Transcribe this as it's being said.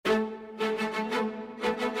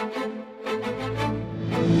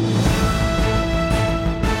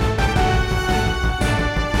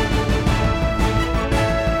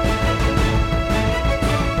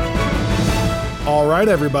right,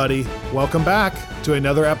 everybody, welcome back to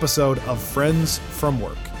another episode of Friends from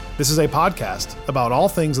Work. This is a podcast about all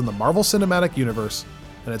things in the Marvel Cinematic Universe,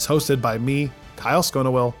 and it's hosted by me, Kyle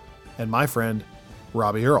Sconewill, and my friend,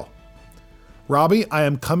 Robbie Earl. Robbie, I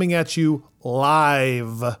am coming at you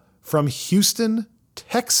live from Houston,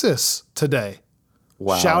 Texas today.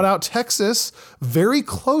 Wow. Shout out Texas, very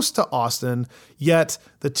close to Austin, yet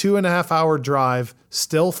the 2.5 hour drive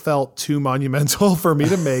still felt too monumental for me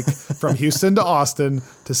to make from Houston to Austin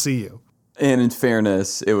to see you. And in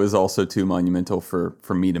fairness, it was also too monumental for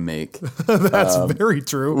me to make. That's very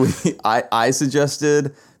true. I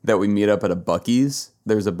suggested that we meet up at a Buc-ee's.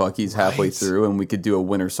 There's a Buc-ee's halfway through, and we could do a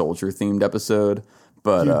Winter Soldier themed episode.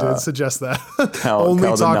 But you did suggest that. Cal Only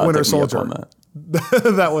did talk not Winter take me up Soldier. on that.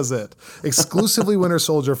 That was it. Exclusively Winter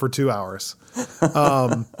Soldier for 2 hours.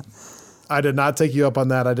 I did not take you up on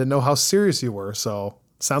that. I didn't know how serious you were. So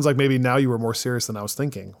sounds like maybe now you were more serious than I was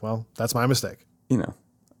thinking. Well, that's my mistake. You know,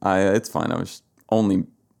 it's fine. I was only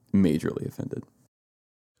majorly offended.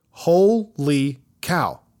 Holy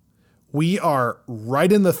cow. We are right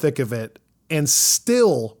in the thick of it and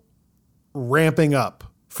still ramping up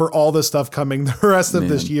for all the stuff coming the rest of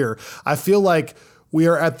this year. I feel like we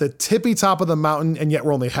are at the tippy top of the mountain, and yet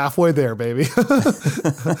we're only halfway there, baby.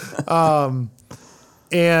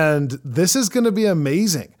 And this is going to be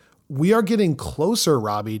amazing. We are getting closer,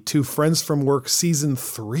 Robbie, to Friends from Work season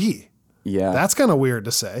 3. Yeah. That's kind of weird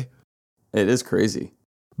to say. It is crazy.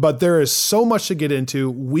 But there is so much to get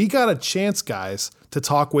into. We got a chance, guys, to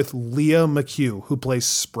talk with Leah McHugh, who plays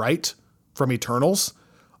Sprite from Eternals.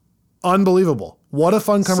 Unbelievable. What a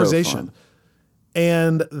fun conversation. So fun.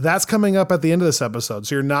 And that's coming up at the end of this episode,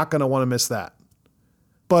 so you're not going to want to miss that.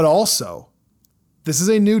 But also, this is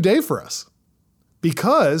a new day for us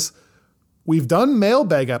because we've done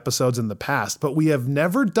mailbag episodes in the past, but we have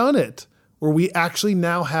never done it where we actually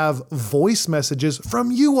now have voice messages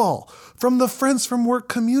from you all, from the Friends from Work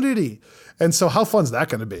community. And so how fun is that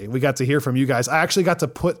going to be? We got to hear from you guys. I actually got to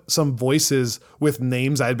put some voices with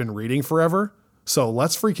names I had been reading forever. So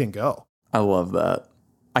let's freaking go. I love that.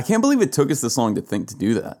 I can't believe it took us this long to think to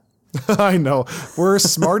do that. I know. We're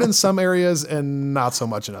smart in some areas and not so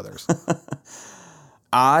much in others.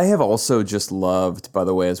 I have also just loved, by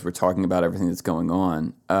the way, as we're talking about everything that's going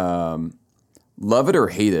on, love it or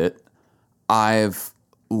hate it, I've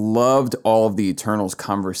loved all of the Eternals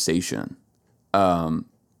conversation.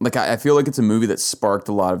 I feel like it's a movie that sparked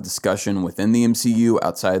a lot of discussion within the MCU,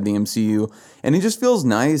 outside the MCU, and it just feels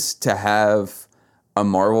nice to have a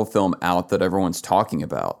Marvel film out that everyone's talking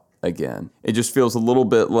about again. It just feels a little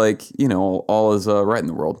bit like, all is right in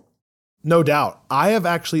the world. No doubt. I have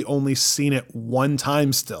actually only seen it one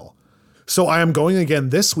time still. So I am going again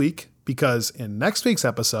this week because in next week's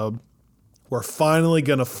episode, we're finally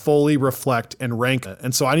going to fully reflect and rank it.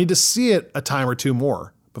 And so I need to see it a time or two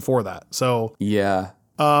more before that. So yeah,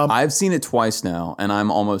 I've seen it twice now, and I'm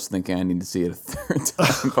almost thinking I need to see it a third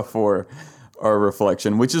time before our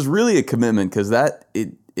reflection, which is really a commitment because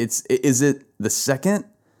is it the second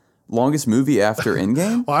longest movie after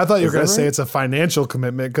Endgame? Well, I thought you were going to say it's a financial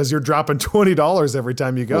commitment because you're dropping $20 every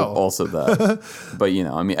time you go. Well, also that. But,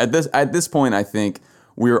 at this point, I think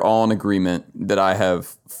we're all in agreement that I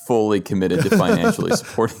have fully committed to financially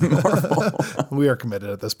supporting Marvel. We are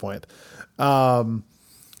committed at this point.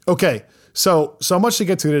 Okay. So much to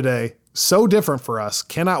get to today. So different for us.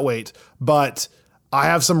 Cannot wait. But I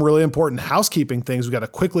have some really important housekeeping things we got to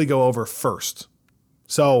quickly go over first.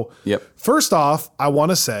 So First off, I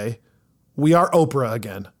want to say we are Oprah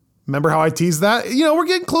again. Remember how I teased that? We're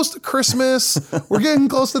getting close to Christmas. We're getting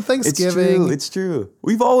close to Thanksgiving. It's true.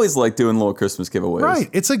 We've always liked doing little Christmas giveaways. Right.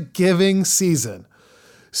 It's a giving season.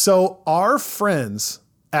 So our friends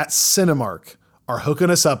at Cinemark are hooking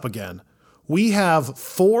us up again. We have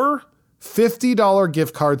 4 $50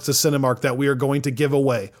 gift cards to Cinemark that we are going to give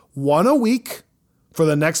away. One a week for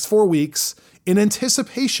the next 4 weeks in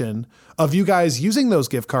anticipation of you guys using those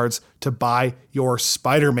gift cards to buy your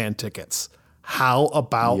Spider-Man tickets. How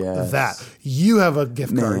about that? You have a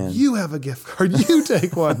gift card. You have a gift card. You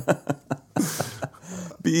take one.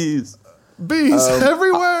 Bees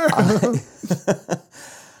everywhere.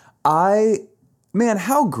 Man,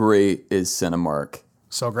 how great is Cinemark?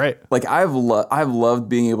 So great. Like I've loved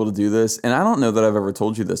being able to do this, and I don't know that I've ever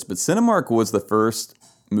told you this, but Cinemark was the first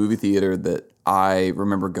movie theater that I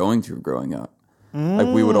remember going to growing up. Like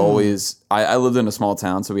we would always, I lived in a small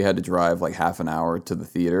town, so we had to drive like half an hour to the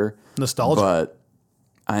theater. Nostalgia. But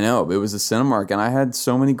I know, it was a Cinemark, and I had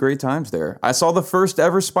so many great times there. I saw the first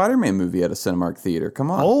ever Spider-Man movie at a Cinemark theater.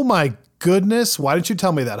 Come on. Oh my goodness. Why didn't you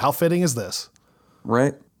tell me that? How fitting is this?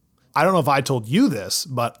 Right? I don't know if I told you this,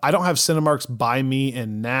 but I don't have Cinemark's by me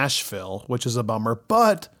in Nashville, which is a bummer.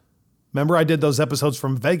 But remember I did those episodes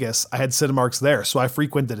from Vegas. I had Cinemark's there, so I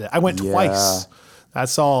frequented it. I went twice. I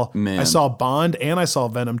saw Bond and I saw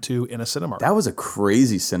Venom 2 in a Cinemark. That was a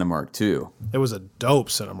crazy Cinemark too. It was a dope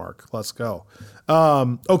Cinemark. Let's go.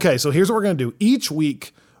 Okay, so here's what we're going to do. Each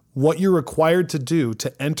week, what you're required to do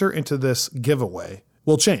to enter into this giveaway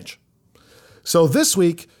will change. So this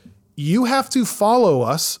week, you have to follow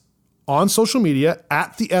us on social media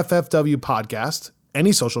at the FFW Podcast,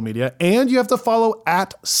 any social media, and you have to follow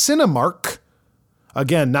at Cinemark.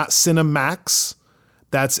 Again, not Cinemax.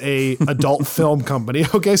 That's a adult film company.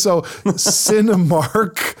 Okay, so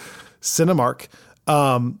Cinemark.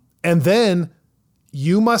 And then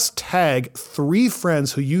you must tag 3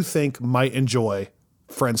 friends who you think might enjoy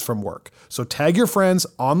Friends from Work. So tag your friends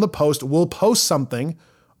on the post. We'll post something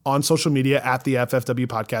on social media at the FFW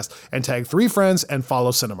Podcast and tag 3 friends and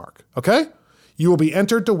follow Cinemark. Okay? You will be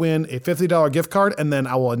entered to win a $50 gift card, and then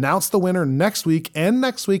I will announce the winner next week. And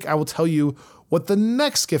next week, I will tell you what the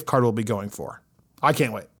next gift card will be going for. I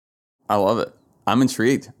can't wait. I love it. I'm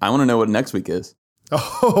intrigued. I want to know what next week is.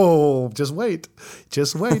 Oh, just wait.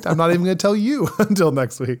 Just wait. I'm not even going to tell you until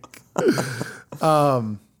next week.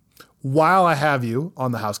 While I have you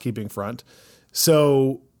on the housekeeping front,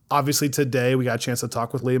 so obviously today we got a chance to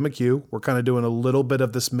talk with Leah McHugh. We're kind of doing a little bit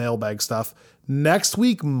of this mailbag stuff. Next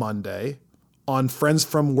week, Monday, on Friends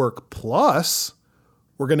from Work Plus,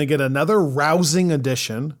 we're going to get another rousing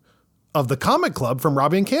edition of the Comic Club from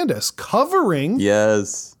Robbie and Candace covering.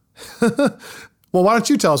 Yes. Well, why don't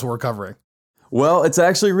you tell us what we're covering? Well, it's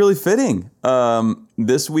actually really fitting.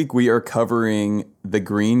 This week we are covering the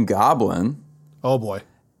Green Goblin. Oh boy.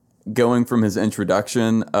 Going from his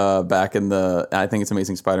introduction back in I think it's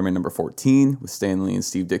Amazing Spider-Man number 14 with Stan Lee and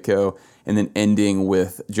Steve Ditko, and then ending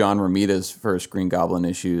with John Romita's first Green Goblin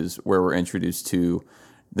issues where we're introduced to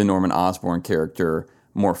the Norman Osborn character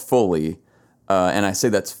more fully. And I say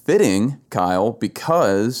that's fitting, Kyle,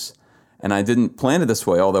 because, and I didn't plan it this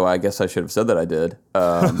way, although I guess I should have said that I did.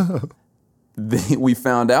 We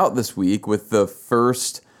found out this week with the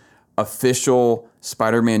first official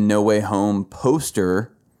Spider-Man No Way Home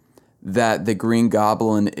poster that the Green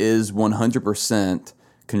Goblin is 100%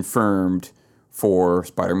 confirmed for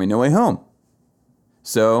Spider-Man No Way Home.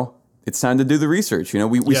 So it's time to do the research. You know,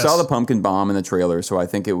 we saw the pumpkin bomb in the trailer, so I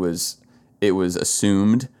think it was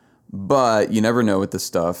assumed. But you never know with this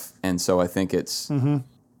stuff, and so I think it's,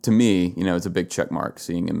 to me, you know, it's a big check mark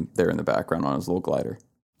seeing him there in the background on his little glider.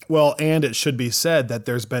 Well, and it should be said that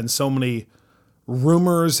there's been so many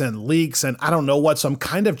rumors and leaks and I don't know what, so I'm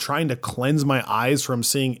kind of trying to cleanse my eyes from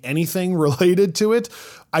seeing anything related to it.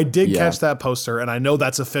 I did catch that poster, and I know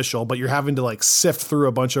that's official, but you're having to like sift through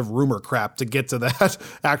a bunch of rumor crap to get to that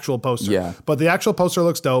actual poster. Yeah. But the actual poster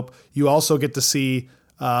looks dope. You also get to see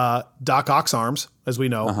Doc Ock's arms, as we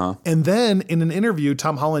know. And then in an interview,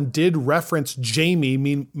 Tom Holland did reference Jamie,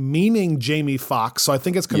 meaning Jamie Foxx. So I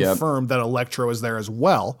think it's confirmed that Electro is there as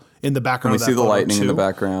well in the background. And we see the lightning in the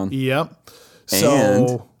background. Yep.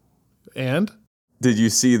 So, and did you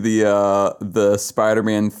see the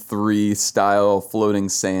Spider-Man 3 style floating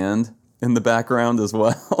sand in the background as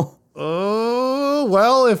well? Oh,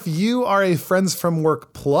 well, if you are a Friends from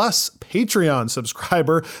Work Plus Patreon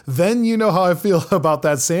subscriber, then you know how I feel about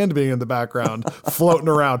that sand being in the background, floating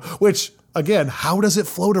around, which, again, how does it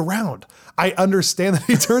float around? I understand that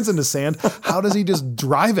he turns into sand. How does he just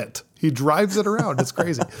drive it? He drives it around. It's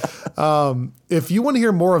crazy. If you want to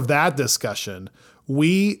hear more of that discussion,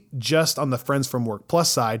 we just on the Friends from Work Plus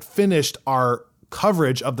side finished our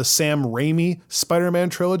coverage of the Sam Raimi Spider-Man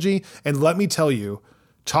trilogy. And let me tell you,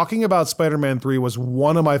 talking about Spider-Man 3 was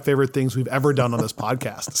one of my favorite things we've ever done on this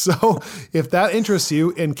podcast. So if that interests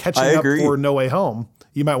you in catching up for No Way Home,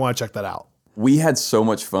 you might want to check that out. We had so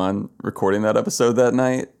much fun recording that episode that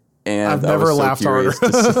night. And I've never laughed harder.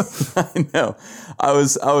 I know. I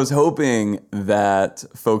was hoping that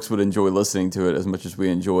folks would enjoy listening to it as much as we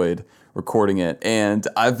enjoyed recording it. And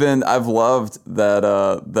I've loved that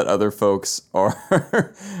that other folks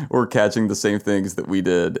were catching the same things that we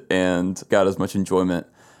did and got as much enjoyment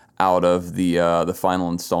out of the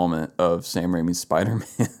final installment of Sam Raimi's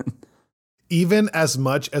Spider-Man. Even as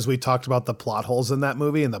much as we talked about the plot holes in that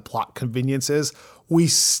movie and the plot conveniences, we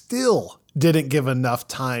still didn't give enough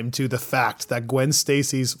time to the fact that Gwen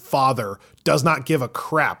Stacy's father does not give a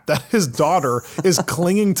crap that his daughter is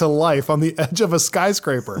clinging to life on the edge of a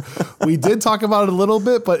skyscraper. We did talk about it a little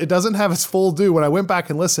bit, but it doesn't have its full due. When I went back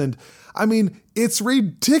and listened, I mean, it's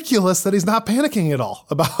ridiculous that he's not panicking at all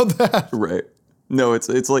about that. Right. No, it's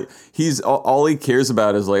like he's all he cares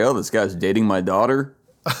about is like, oh, this guy's dating my daughter.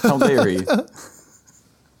 How dare he?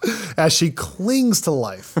 as she clings to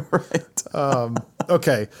life. Right.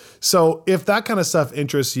 Okay. So if that kind of stuff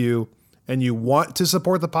interests you and you want to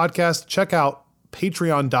support the podcast, check out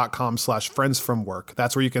patreon.com/friendsfromwork.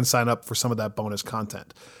 That's where you can sign up for some of that bonus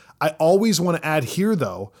content. I always want to add here,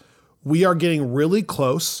 though, we are getting really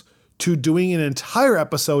close to doing an entire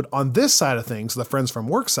episode on this side of things, the Friends from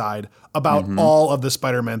Work side, about all of the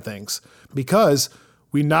Spider-Man things. Because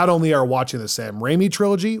we not only are watching the Sam Raimi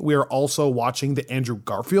trilogy, we are also watching the Andrew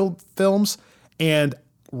Garfield films. And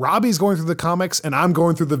Robbie's going through the comics and I'm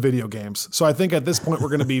going through the video games. So I think at this point, we're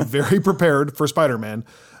going to be very prepared for Spider-Man.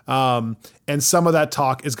 And some of that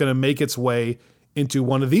talk is going to make its way into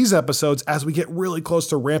one of these episodes as we get really close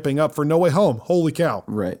to ramping up for No Way Home. Holy cow.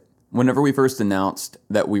 Right. Whenever we first announced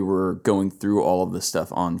that we were going through all of this stuff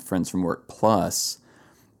on Friends from Work Plus,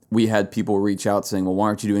 we had people reach out saying, well, why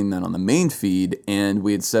aren't you doing that on the main feed? And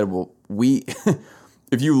we had said, well,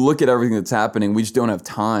 if you look at everything that's happening, we just don't have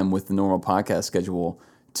time with the normal podcast schedule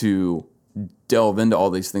to delve into all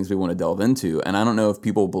these things we want to delve into. And I don't know if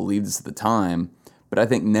people believed this at the time, but I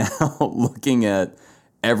think now looking at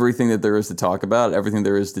everything that there is to talk about, everything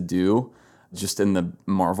there is to do just in the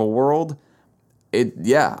Marvel world,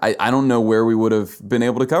 I don't know where we would have been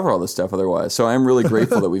able to cover all this stuff otherwise. So I'm really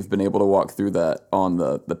grateful that we've been able to walk through that on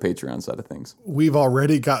the Patreon side of things. We've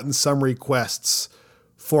already gotten some requests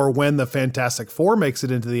for when the Fantastic Four makes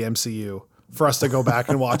it into the MCU for us to go back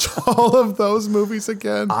and watch all of those movies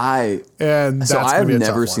again. I've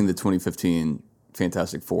never seen the 2015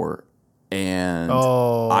 Fantastic Four, and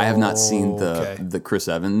I have not seen the Chris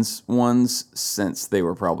Evans ones since they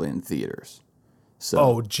were probably in theaters.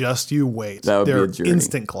 So just you wait. That would They're be a journey.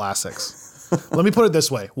 Instant classics. Let me put it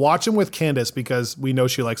this way. Watch them with Candace because we know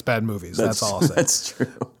she likes bad movies. That's all I'll say. That's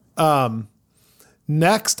true.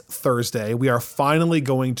 Next Thursday, we are finally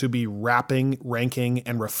going to be ranking,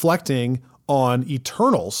 and reflecting on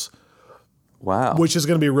Eternals. Wow. Which is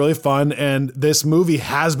going to be really fun. And this movie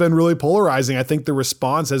has been really polarizing. I think the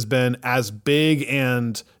response has been as big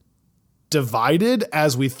and divided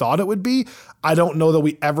as we thought it would be. I don't know that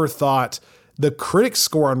we ever thought the critic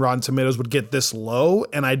score on Rotten Tomatoes would get this low,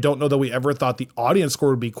 and I don't know that we ever thought the audience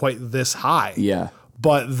score would be quite this high. Yeah.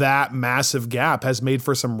 But that massive gap has made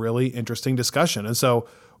for some really interesting discussion. And so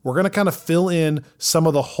we're going to kind of fill in some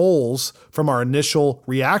of the holes from our initial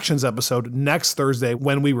reactions episode next Thursday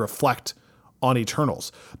when we reflect on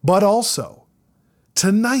Eternals. But also,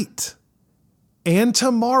 tonight and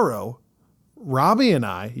tomorrow, Robbie and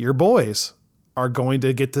I, your boys, are going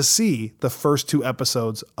to get to see the first 2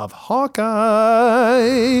 episodes of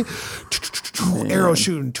Hawkeye. Arrow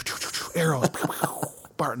shooting, arrows.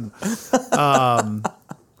 Barton.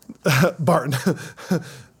 Barton.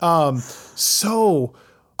 So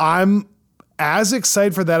I'm as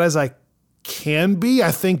excited for that as I can be.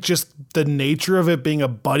 I think just the nature of it being a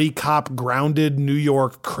buddy cop grounded New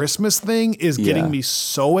York Christmas thing is getting me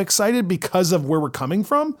so excited because of where we're coming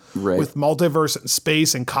from with multiverse and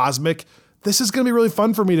space and cosmic. This is going to be really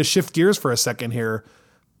fun for me to shift gears for a second here.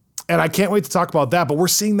 And I can't wait to talk about that, but we're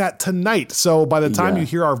seeing that tonight. So by the time you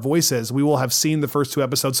hear our voices, we will have seen the first 2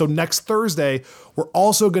 episodes. So next Thursday, we're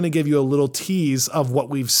also going to give you a little tease of what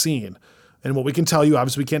we've seen and what we can tell you.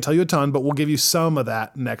 Obviously, we can't tell you a ton, but we'll give you some of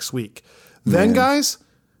that next week. Then, guys,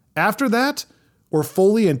 after that, we're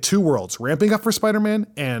fully in 2 worlds, ramping up for Spider-Man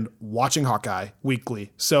and watching Hawkeye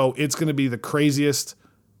weekly. So it's going to be the craziest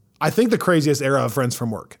era of Friends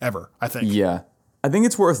from Work ever, I think. Yeah. I think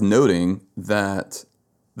it's worth noting that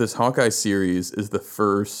this Hawkeye series is the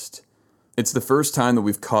first time that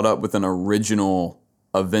we've caught up with an original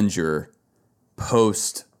Avenger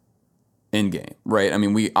post Endgame, right? I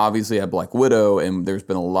mean, we obviously had Black Widow, and there's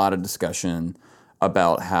been a lot of discussion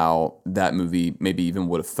about how that movie maybe even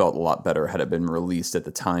would have felt a lot better had it been released at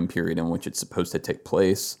the time period in which it's supposed to take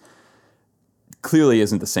place. Clearly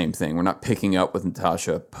isn't the same thing. We're not picking up with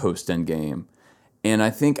Natasha post Endgame. And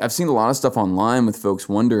I think I've seen a lot of stuff online with folks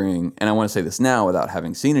wondering, and I want to say this now without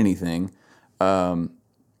having seen anything.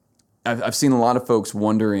 I've seen a lot of folks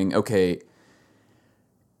wondering, okay,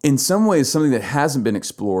 in some ways, something that hasn't been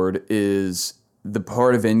explored is the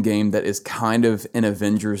part of Endgame that is kind of an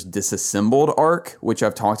Avengers disassembled arc, which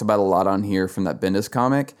I've talked about a lot on here from that Bendis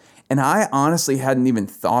comic. And I honestly hadn't even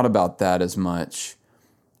thought about that as much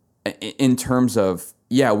in terms of,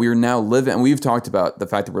 we're now living, and we've talked about the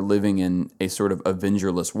fact that we're living in a sort of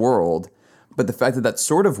Avengerless world, but the fact that that's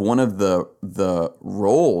sort of one of the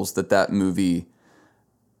roles that movie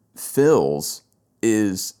fills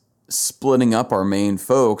is splitting up our main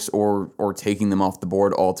folks or taking them off the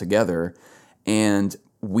board altogether. And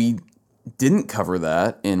we didn't cover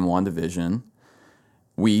that in WandaVision.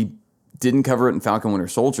 We didn't cover it in Falcon Winter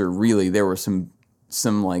Soldier. Really, there were some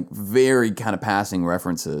some like very kind of passing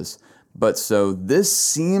references. But so this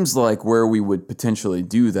seems like where we would potentially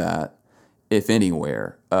do that, if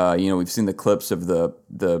anywhere. We've seen the clips of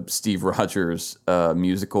the Steve Rogers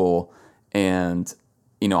musical, and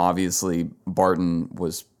obviously Barton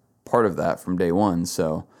was part of that from day one.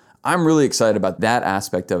 So I'm really excited about that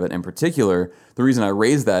aspect of it in particular. The reason I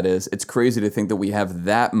raise that is it's crazy to think that we have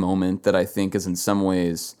that moment that I think is in some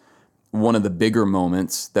ways one of the bigger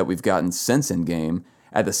moments that we've gotten since Endgame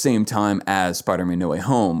at the same time as Spider-Man No Way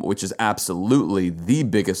Home, which is absolutely the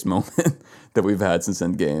biggest moment that we've had since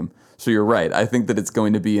Endgame. So you're right. I think that it's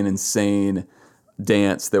going to be an insane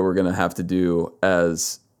dance that we're going to have to do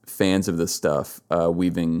as fans of this stuff,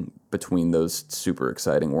 weaving between those super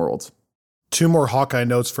exciting worlds. 2 more Hawkeye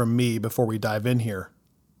notes from me before we dive in here.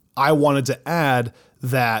 I wanted to add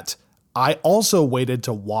that I also waited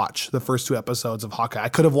to watch the first 2 episodes of Hawkeye. I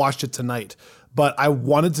could have watched it tonight, but I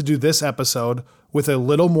wanted to do this episode with a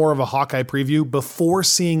little more of a Hawkeye preview before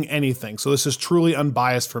seeing anything. So this is truly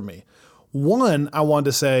unbiased for me. One, I wanted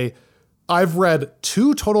to say, I've read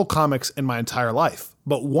 2 total comics in my entire life,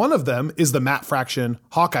 but one of them is the Matt Fraction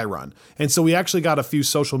Hawkeye run. And so we actually got a few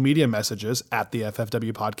social media messages at the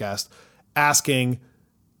FFW podcast asking,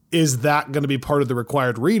 is that going to be part of the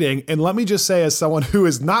required reading? And let me just say, as someone who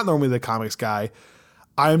is not normally the comics guy,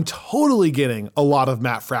 I'm totally getting a lot of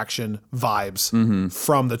Matt Fraction vibes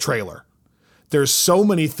from the trailer. There's so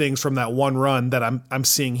many things from that one run that I'm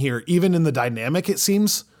seeing here, even in the dynamic, it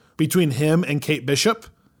seems, between him and Kate Bishop.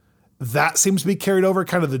 That seems to be carried over,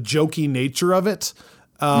 kind of the jokey nature of it.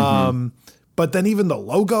 But then even the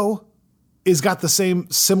logo is got the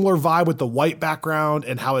similar vibe with the white background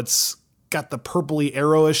and how it's got the purpley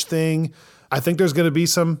arrowish thing. I think there's going to be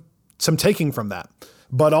some taking from that.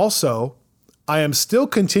 But also, I am still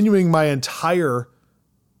continuing my entire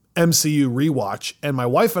MCU rewatch, and my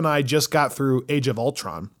wife and I just got through Age of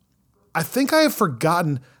Ultron. I think I have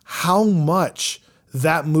forgotten how much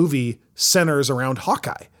that movie centers around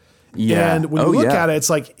Hawkeye. Yeah. And when you look at it, it's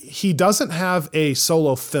like he doesn't have a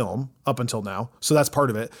solo film up until now, so that's part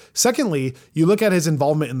of it. Secondly, you look at his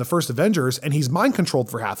involvement in the first Avengers, and he's mind controlled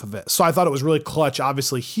for half of it. So I thought it was really clutch,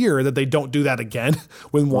 obviously, here that they don't do that again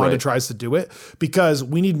when Wanda tries to do it, because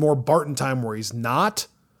we need more Barton time where he's not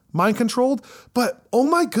mind controlled. But oh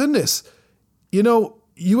my goodness,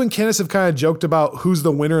 you and Candace have kind of joked about who's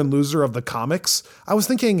the winner and loser of the comics. I was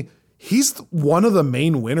thinking he's one of the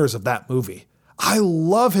main winners of that movie. I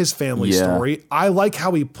love his family story. I like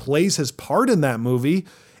how he plays his part in that movie,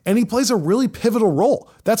 and he plays a really pivotal role.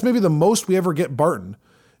 That's maybe the most we ever get Barton.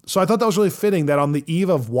 So I thought that was really fitting that on the eve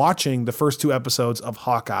of watching the first 2 episodes of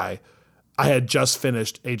Hawkeye, I had just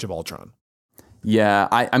finished Age of Ultron. Yeah,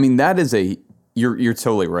 I mean, that is you're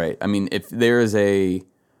totally right. I mean, if there is a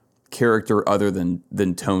character other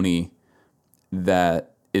than Tony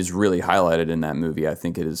that is really highlighted in that movie, I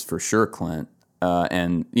think it is for sure Clint.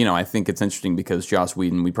 And I think it's interesting because Joss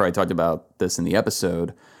Whedon, we probably talked about this in the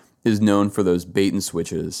episode, is known for those bait and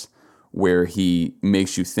switches where he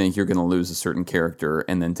makes you think you're going to lose a certain character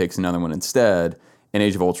and then takes another one instead. And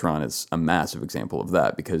Age of Ultron is a massive example of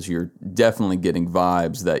that, because you're definitely getting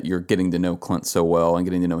vibes that you're getting to know Clint so well and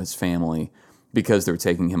getting to know his family because they're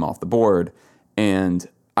taking him off the board. And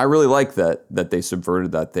I really like that they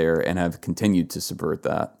subverted that there and have continued to subvert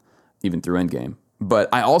that even through Endgame. But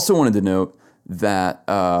I also wanted to note that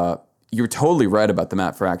you're totally right about the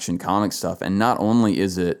Matt Fraction comic stuff. And not only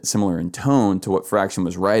is it similar in tone to what Fraction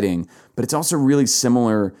was writing, but it's also really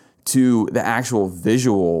similar to the actual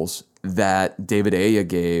visuals that David Ayer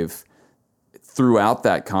gave throughout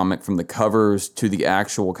that comic, from the covers to the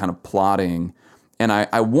actual kind of plotting. And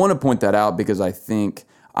I want to point that out because I think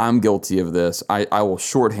I'm guilty of this. I will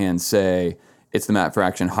shorthand say it's the Matt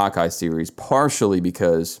Fraction Hawkeye series, partially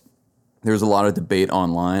because there's a lot of debate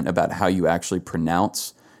online about how you actually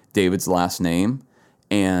pronounce David's last name.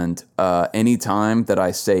 And any time that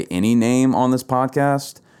I say any name on this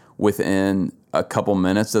podcast, within a couple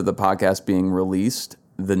minutes of the podcast being released,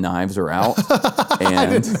 the knives are out.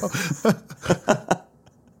 And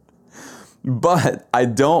but I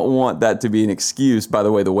don't want that to be an excuse. By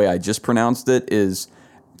the way I just pronounced it is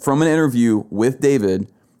from an interview with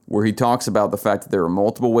David where he talks about the fact that there are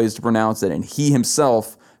multiple ways to pronounce it, and he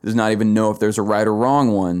himself does not even know if there's a right or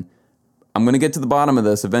wrong one. I'm going to get to the bottom of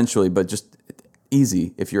this eventually, but just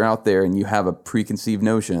easy if you're out there and you have a preconceived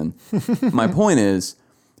notion. My point is,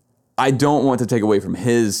 I don't want to take away from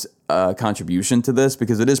his contribution to this,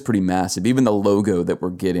 because it is pretty massive. Even the logo that we're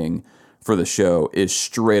getting for the show is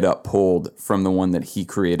straight up pulled from the one that he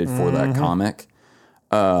created for that comic.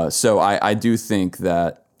 So I do think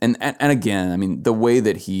that, and again, I mean, the way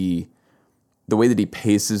that the way that he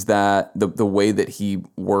paces that, the way that he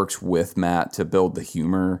works with Matt to build the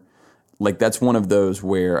humor, like that's one of those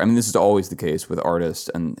where, I mean, this is always the case with artists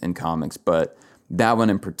and comics, but that one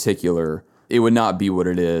in particular, it would not be what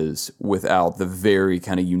it is without the very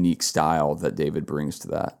kind of unique style that David brings to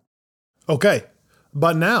that. Okay,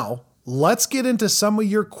 but now let's get into some of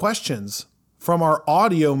your questions from our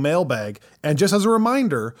audio mailbag. And just as a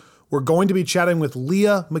reminder, we're going to be chatting with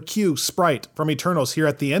Leah McHugh, Sprite from Eternals, here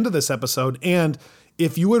at the end of this episode. And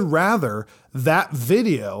if you would rather, that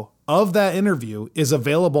video of that interview is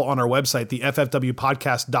available on our website, the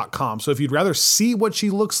ffwpodcast.com. So if you'd rather see what she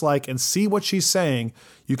looks like and see what she's saying,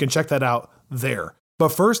 you can check that out there. But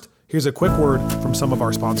first, here's a quick word from some of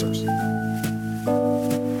our sponsors.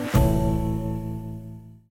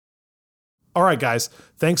 All right, guys,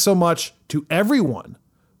 thanks so much to everyone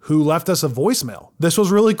who left us a voicemail. This was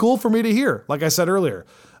really cool for me to hear, like I said earlier.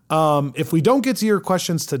 If we don't get to your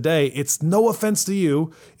questions today, it's no offense to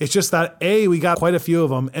you. It's just that A, we got quite a few of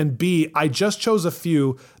them, and B, I just chose a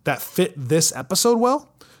few that fit this episode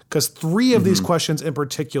well, because 3 of these questions in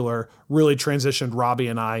particular really transitioned Robbie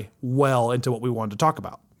and I well into what we wanted to talk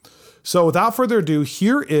about. So without further ado,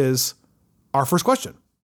 here is our first question.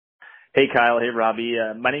 Hey, Kyle. Hey, Robbie.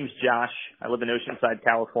 My name's Josh. I live in Oceanside,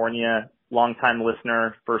 California. Longtime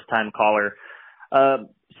listener, first-time caller.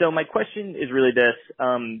 So my question is really this.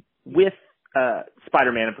 With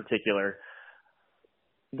Spider-Man in particular,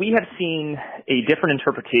 we have seen a different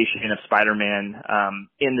interpretation of Spider-Man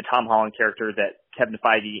in the Tom Holland character that Kevin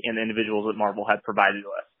Feige and the individuals at Marvel have provided to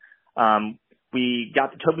us. We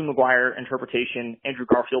got the Tobey Maguire interpretation, Andrew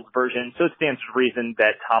Garfield's version, so it stands to reason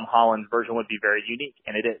that Tom Holland's version would be very unique,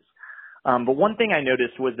 and it is. But one thing I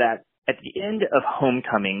noticed was that at the end of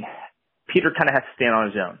Homecoming, Peter kind of has to stand on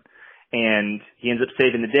his own. And he ends up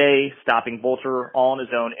saving the day, stopping Vulture all on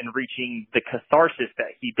his own, and reaching the catharsis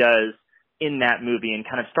that he does in that movie, and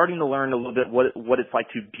kind of starting to learn a little bit what it's like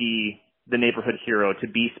to be the neighborhood hero, to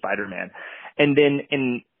be Spider-Man. And then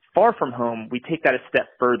in Far From Home, we take that a step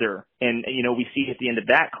further. And, we see at the end of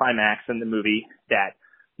that climax in the movie that,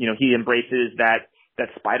 he embraces that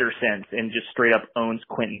spider sense and just straight up owns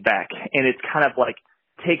Quentin Beck. And it's kind of like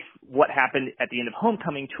takes what happened at the end of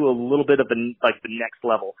Homecoming to a little bit of the next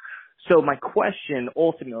level. So my question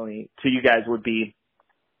ultimately to you guys would be,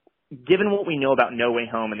 given what we know about No Way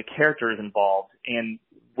Home and the characters involved and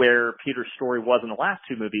where Peter's story was in the last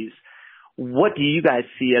 2 movies, what do you guys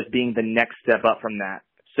see as being the next step up from that?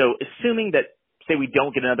 So assuming that, say we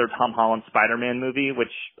don't get another Tom Holland Spider-Man movie,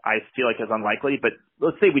 which I feel like is unlikely, but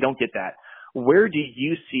let's say we don't get that. Where do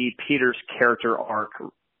you see Peter's character arc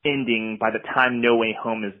ending by the time No Way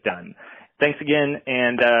Home is done? Thanks again,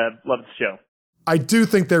 and love the show. I do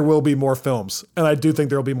think there will be more films, and I do think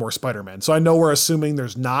there will be more Spider-Man. So I know we're assuming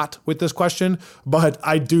there's not with this question, but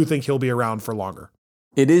I do think he'll be around for longer.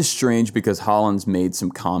 It is strange because Holland's made some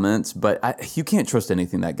comments, but you can't trust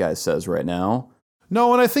anything that guy says right now.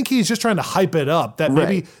 No, and I think he's just trying to hype it up, that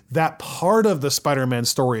maybe that part of the Spider-Man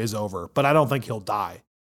story is over, but I don't think he'll die.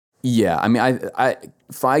 Yeah, I mean,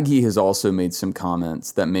 Feige has also made some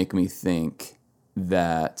comments that make me think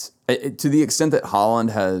that, to the extent that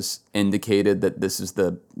Holland has indicated that this is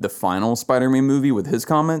the final Spider-Man movie with his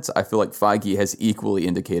comments, I feel like Feige has equally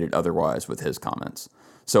indicated otherwise with his comments.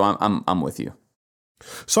 So I'm with you.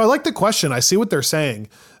 So I like the question. I see what they're saying.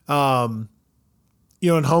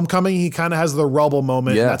 In Homecoming, he kind of has the rubble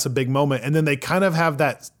moment. Yeah. And that's a big moment. And then they kind of have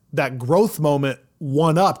that growth moment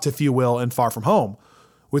one-upped, if you will, in Far From Home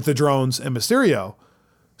with the drones and Mysterio.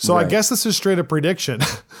 So I guess this is straight up prediction.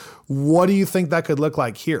 What do you think that could look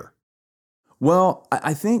like here? Well,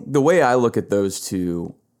 I think the way I look at those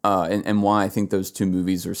two, and why I think those 2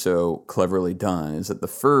 movies are so cleverly done, is that the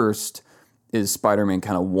first is Spider-Man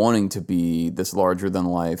kind of wanting to be this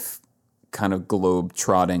larger-than-life kind of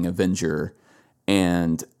globe-trotting Avenger,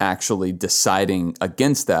 and actually deciding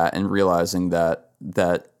against that and realizing that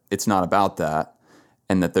it's not about that,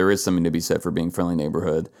 and that there is something to be said for being friendly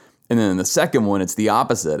neighborhood. And then in the second one, it's the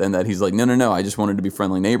opposite, and that he's like, no, I just wanted to be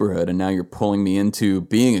friendly neighborhood, and now you're pulling me into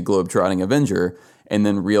being a globe-trotting Avenger, and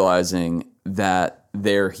then realizing that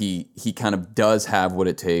there he kind of does have what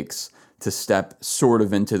it takes to step sort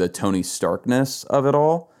of into the Tony Starkness of it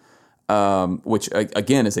all, which,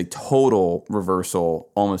 again, is a total reversal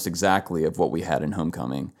almost exactly of what we had in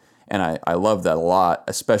Homecoming. And I love that a lot,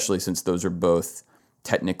 especially since those are both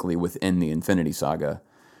technically within the Infinity Saga.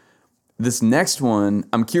 This next one,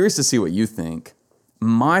 I'm curious to see what you think.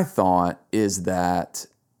 My thought is that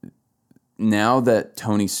now that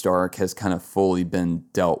Tony Stark has kind of fully been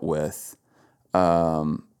dealt with,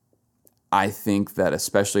 I think that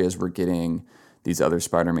especially as we're getting these other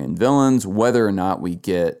Spider-Man villains, whether or not we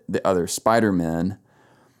get the other Spider-Men,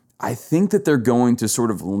 I think that they're going to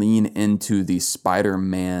sort of lean into the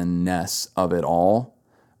Spider-Man-ness of it all,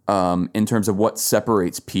 in terms of what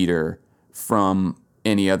separates Peter from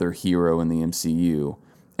any other hero in the MCU.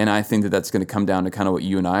 And I think that that's going to come down to kind of what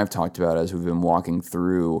you and I have talked about as we've been walking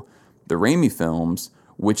through the Raimi films,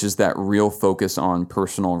 which is that real focus on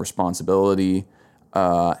personal responsibility,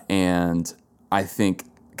 and I think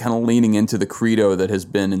kind of leaning into the credo that has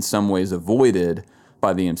been in some ways avoided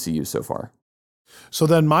by the MCU so far. So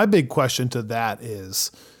then my big question to that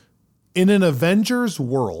is, in an Avengers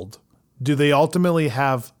world, do they ultimately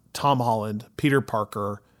have Tom Holland, Peter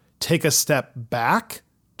Parker, take a step back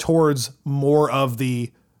towards more of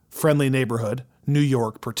the friendly neighborhood, New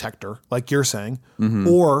York protector, like you're saying,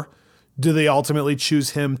 or do they ultimately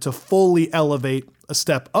choose him to fully elevate a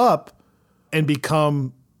step up and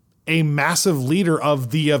become a massive leader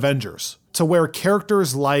of the Avengers, to where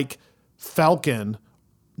characters like Falcon,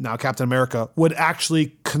 now Captain America, would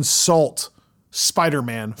actually consult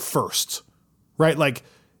Spider-Man first, right? Like,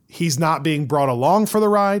 he's not being brought along for the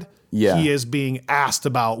ride. Yeah. He is being asked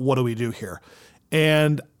about, what do we do here?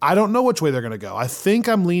 And I don't know which way they're going to go. I think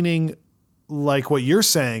I'm leaning, like what you're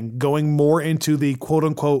saying, going more into the quote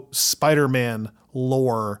unquote Spider-Man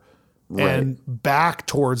lore, right, and back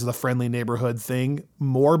towards the friendly neighborhood thing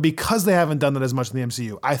more, because they haven't done that as much in the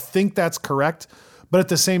MCU. I think that's correct. But at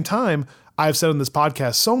the same time, I've said on this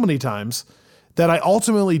podcast so many times that I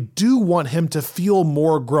ultimately do want him to feel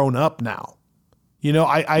more grown up now. You know,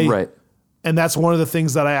 right. And that's one of the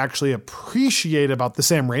things that I actually appreciate about the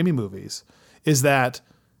Sam Raimi movies, is that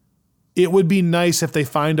it would be nice if they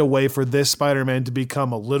find a way for this Spider-Man to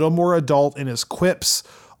become a little more adult in his quips,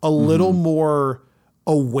 a little more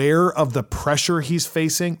aware of the pressure he's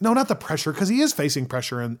facing. No, not the pressure, because he is facing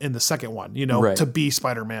pressure in the second one, you know, to be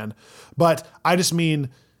Spider-Man. But I just mean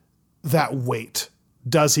that weight.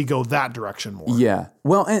 Does he go that direction more? Yeah.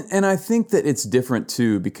 Well, and I think that it's different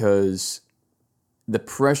too, because the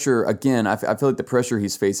pressure, again, I feel like the pressure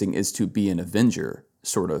he's facing is to be an Avenger,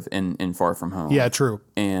 sort of, in Far From Home. Yeah, true.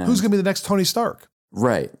 And who's going to be the next Tony Stark?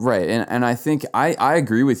 Right. And I think I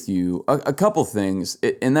agree with you. A couple things.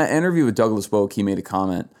 In that interview with Douglas Woke, he made a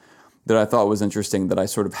comment that I thought was interesting, that I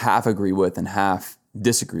sort of half agree with and half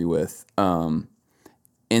disagree with,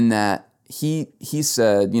 in that he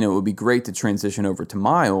said, you know, it would be great to transition over to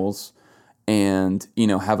Miles and, you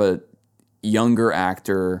know, have a younger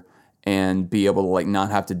actor and be able to, like, not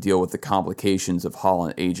have to deal with the complications of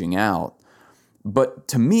Holland aging out. But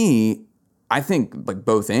to me, I think, like,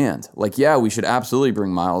 both and. Like, yeah, we should absolutely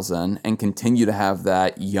bring Miles in and continue to have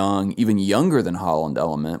that young, even younger than Holland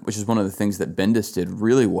element, which is one of the things that Bendis did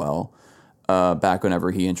really well back whenever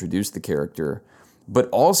he introduced the character. But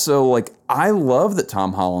also, like, I love that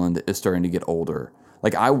Tom Holland is starting to get older.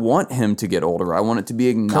 Like, I want him to get older. I want it to be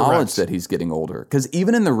acknowledged that he's getting older. Because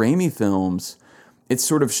even in the Raimi films, it's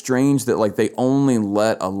sort of strange that, like, they only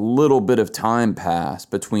let a little bit of time pass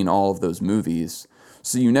between all of those movies.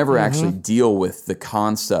 So you never actually deal with the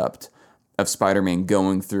concept of Spider-Man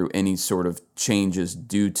going through any sort of changes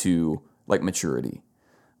due to, like, maturity.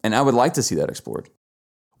 And I would like to see that explored.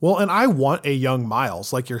 Well, and I want a young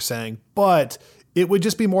Miles, like you're saying, but it would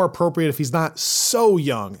just be more appropriate if he's not so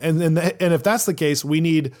young. And if that's the case, we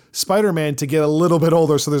need Spider-Man to get a little bit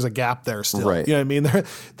older, so there's a gap there still. Right. You know what I mean?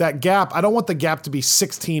 That gap, I don't want the gap to be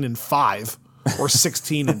 16 and 5 or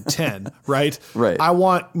 16 and 10, right? Right. I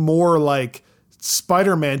want more like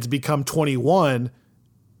Spider-Man to become 21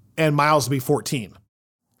 and Miles to be 14.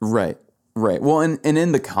 Right. Right. Well, and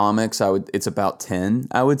in the comics, it's about 10,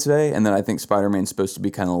 I would say. And then I think Spider-Man's supposed to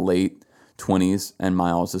be kind of late 20s, and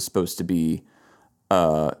Miles is supposed to be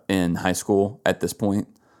in high school at this point.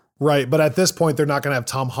 Right. But at this point, they're not going to have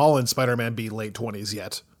Tom Holland Spider-Man be late 20s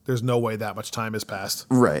yet. There's no way that much time has passed.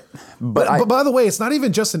 Right. But by the way, it's not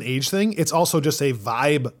even just an age thing. It's also just a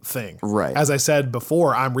vibe thing. Right. As I said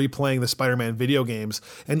before, I'm replaying the Spider-Man video games.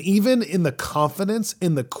 And even in the confidence,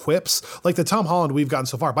 in the quips, like the Tom Holland we've gotten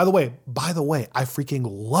so far. By the way, I freaking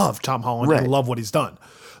love Tom Holland and love what he's done.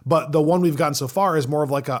 But the one we've gotten so far is more of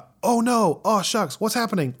like a, oh no, oh shucks, what's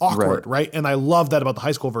happening? Awkward, right? And I love that about the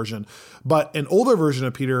high school version. But an older version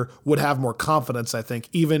of Peter would have more confidence, I think,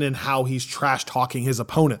 even in how he's trash talking his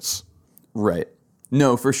opponents. Right.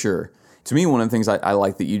 No, for sure. To me, one of the things I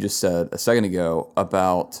like that you just said a second ago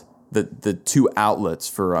about the two outlets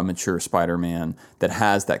for a mature Spider-Man that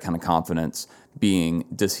has that kind of confidence being,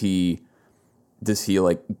 does he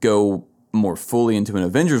like go more fully into an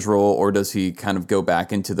Avengers role, or does he kind of go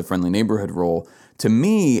back into the friendly neighborhood role? To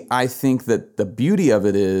me, I think that the beauty of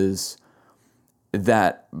it is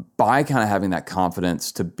that by kind of having that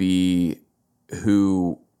confidence to be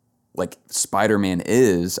who like Spider-Man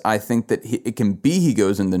is. I think that it can be he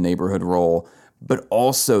goes in the neighborhood role, but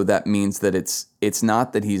also that means that it's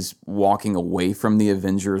not that he's walking away from the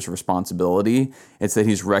Avengers' responsibility. It's that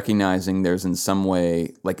he's recognizing there's in some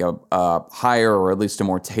way like a higher or at least a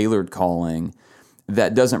more tailored calling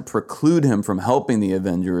that doesn't preclude him from helping the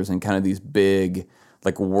Avengers in kind of these big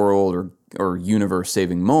like world or universe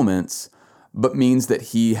saving moments, but means that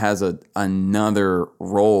he has another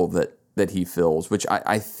role that he fills, which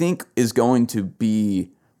I think is going to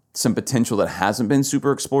be some potential that hasn't been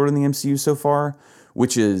super explored in the MCU so far,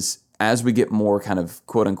 which is as we get more kind of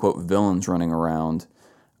quote unquote villains running around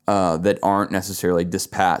that aren't necessarily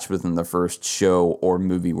dispatched within the first show or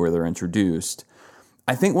movie where they're introduced.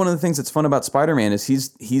 I think one of the things that's fun about Spider-Man is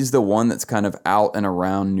he's the one that's kind of out and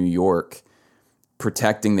around New York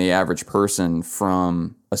protecting the average person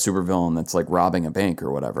from a supervillain that's like robbing a bank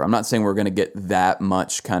or whatever. I'm not saying we're going to get that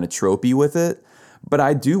much kind of tropey with it, but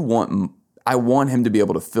I want him to be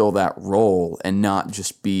able to fill that role and not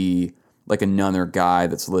just be like another guy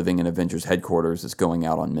that's living in Avengers headquarters that's going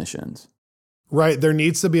out on missions. Right. There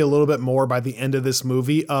needs to be a little bit more by the end of this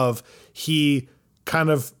movie of he kind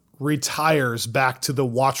of retires back to the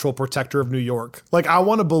watchful protector of New York. Like, I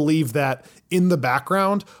want to believe that in the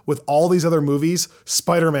background with all these other movies,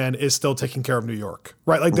 Spider-Man is still taking care of New York,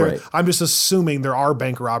 right? Like Right. I'm just assuming there are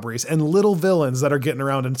bank robberies and little villains that are getting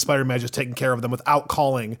around and Spider-Man just taking care of them without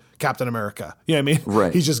calling Captain America. You know what I mean?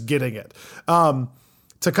 Right. He's just getting it.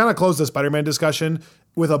 To kind of close the Spider-Man discussion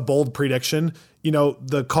with a bold prediction, you know,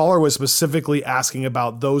 the caller was specifically asking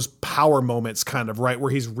about those power moments kind of, right,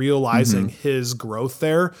 where he's realizing his growth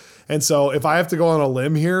there. And so if I have to go on a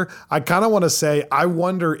limb here, I kind of want to say, I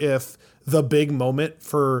wonder if the big moment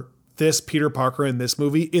for this Peter Parker in this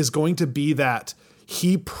movie is going to be that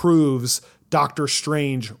he proves Doctor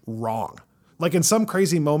Strange wrong. Like in some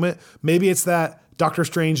crazy moment, maybe it's that Doctor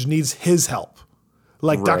Strange needs his help.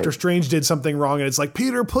 Like Right. Doctor Strange did something wrong and it's like,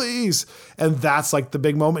 Peter, please. And that's like the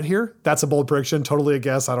big moment here. That's a bold prediction. Totally a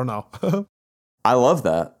guess. I don't know. I love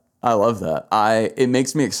that. It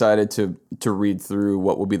makes me excited to read through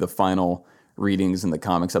what will be the final readings in the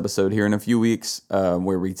comics episode here in a few weeks,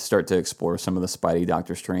 where we start to explore some of the Spidey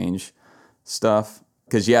Doctor Strange stuff.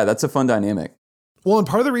 Because, yeah, that's a fun dynamic. Well, and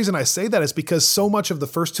part of the reason I say that is because so much of the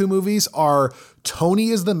first two movies are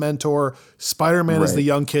Tony is the mentor, Spider-Man is Right. the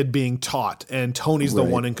young kid being taught, and Tony's the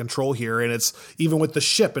Right. one in control here. And it's even with the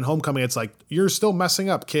ship in Homecoming, it's like, you're still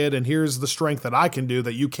messing up, kid, and here's the strength that I can do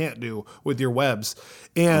that you can't do with your webs.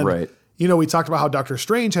 And, Right. you know, we talked about how Doctor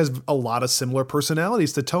Strange has a lot of similar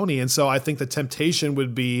personalities to Tony. And so I think the temptation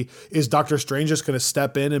would be, is Doctor Strange just going to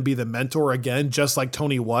step in and be the mentor again, just like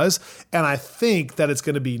Tony was? And I think that it's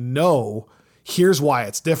going to be no. Here's why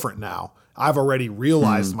it's different now. I've already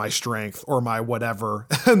realized my strength or my whatever.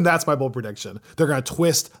 And that's my bold prediction. They're going to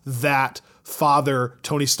twist that father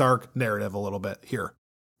Tony Stark narrative a little bit here.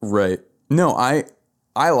 Right. No, I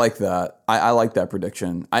like that. I like that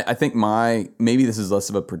prediction. I think maybe this is less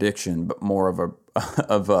of a prediction, but more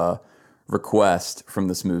of a request from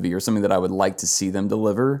this movie or something that I would like to see them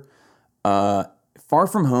deliver. Far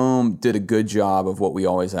From Home did a good job of what we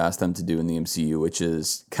always ask them to do in the MCU, which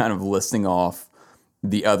is kind of listing off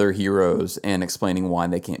the other heroes and explaining why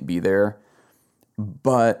they can't be there.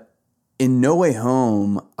 But in No Way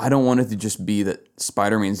Home, I don't want it to just be that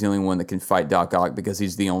Spider-Man's the only one that can fight Doc Ock because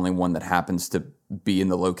he's the only one that happens to be in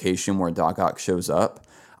the location where Doc Ock shows up.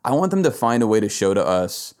 I want them to find a way to show to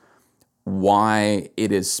us why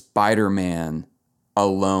it is Spider-Man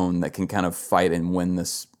alone that can kind of fight and win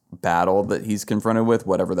this battle that he's confronted with,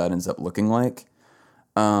 whatever that ends up looking like,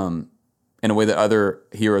 in a way that other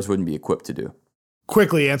heroes wouldn't be equipped to do.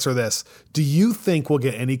 Quickly answer this. Do you think we'll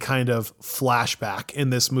get any kind of flashback in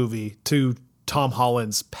this movie to Tom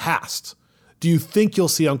Holland's past? Do you think you'll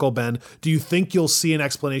see Uncle Ben? Do you think you'll see an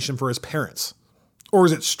explanation for his parents? Or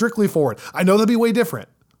is it strictly forward? I know that'd be way different.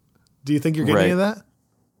 Do you think you're getting Right. any of that?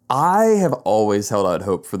 I have always held out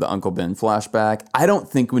hope for the Uncle Ben flashback. I don't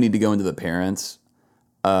think we need to go into the parents,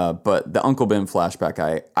 but the Uncle Ben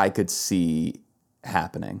flashback I could see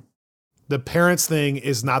happening. The parents thing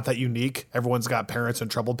is not that unique. Everyone's got parents and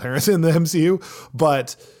troubled parents in the MCU,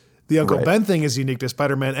 but the Uncle Right. Ben thing is unique to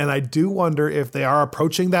Spider-Man. And I do wonder if they are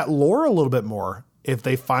approaching that lore a little bit more, if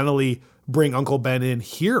they finally bring Uncle Ben in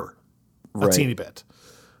here a Right. teeny bit.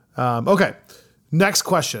 Okay. Next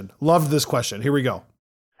question. Loved this question. Here we go.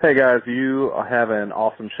 Hey guys, you have an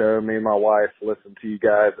awesome show. Me and my wife listen to you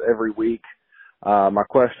guys every week. My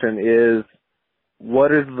question is,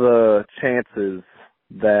 what is the chances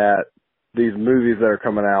that these movies that are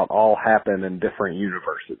coming out all happen in different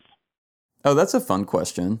universes? Oh, that's a fun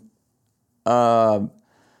question. I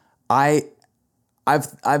I've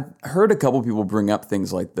heard a couple people bring up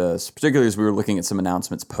things like this, particularly as we were looking at some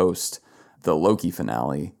announcements post the Loki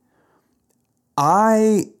finale.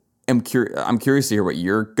 I'm curious to hear what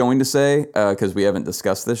you're going to say, because we haven't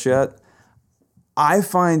discussed this yet. I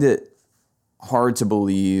find it hard to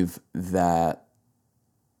believe that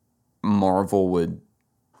Marvel would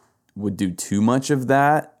do too much of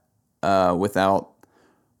that without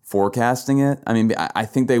forecasting it. I mean, I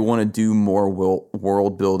think they want to do more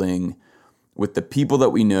world building with the people that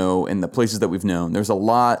we know and the places that we've known. There's a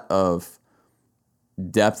lot of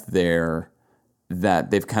depth there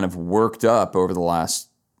that they've kind of worked up over the last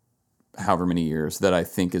however many years that I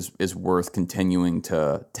think is worth continuing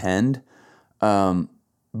to tend.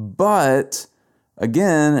 But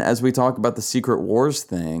again, as we talk about the Secret Wars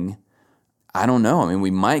thing, I don't know. I mean,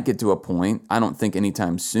 we might get to a point, I don't think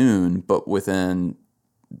anytime soon, but within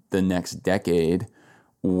the next decade,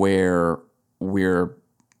 where we're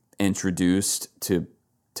introduced to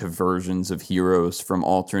versions of heroes from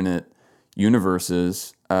alternate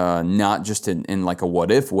universes, not just in like a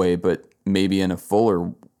what if way, but maybe in a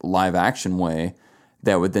fuller live action way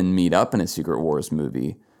that would then meet up in a Secret Wars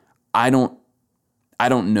movie. I don't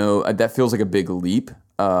know. That feels like a big leap,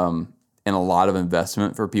 and a lot of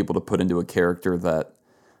investment for people to put into a character that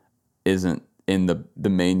isn't in the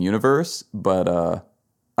main universe. But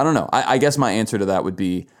I don't know. I guess my answer to that would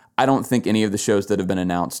be, I don't think any of the shows that have been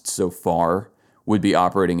announced so far would be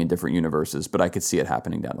operating in different universes, but I could see it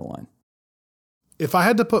happening down the line. If I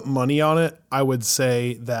had to put money on it, I would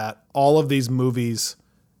say that all of these movies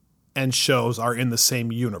and shows are in the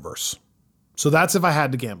same universe. So that's if I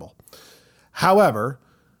had to gamble. However,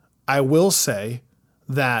 I will say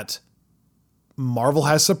that Marvel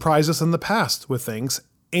has surprised us in the past with things,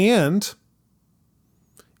 and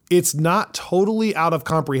it's not totally out of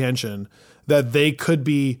comprehension that they could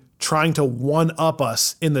be trying to one-up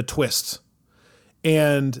us in the twist.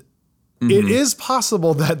 And it is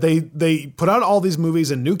possible that they put out all these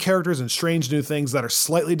movies and new characters and strange new things that are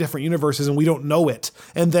slightly different universes and we don't know it.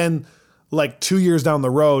 And then like 2 years down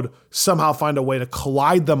the road, somehow find a way to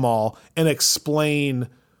collide them all and explain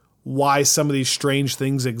why some of these strange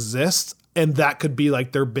things exist. And that could be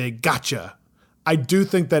like their big gotcha. I do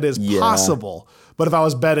think that is possible. But if I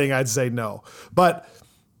was betting, I'd say no. But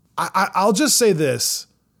I'll just say this.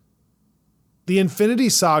 The Infinity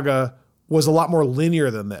Saga was a lot more linear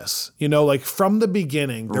than this. You know, like from the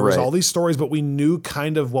beginning, there was all these stories, but we knew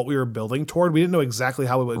kind of what we were building toward. We didn't know exactly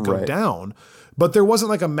how it would go down. But there wasn't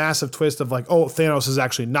like a massive twist of like, oh, Thanos is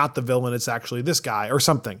actually not the villain. It's actually this guy or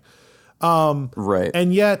something.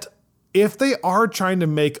 And yet, if they are trying to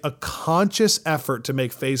make a conscious effort to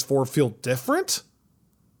make Phase 4 feel different,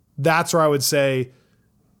 that's where I would say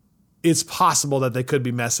it's possible that they could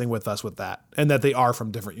be messing with us with that and that they are from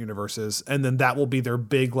different universes. And then that will be their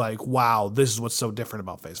big like, wow, this is what's so different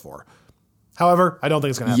about Phase 4. However, I don't think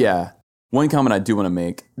it's going to happen. Yeah. One comment I do want to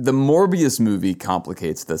make. The Morbius movie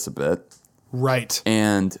complicates this a bit. Right.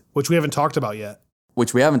 And which we haven't talked about yet.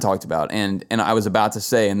 Which we haven't talked about. And I was about to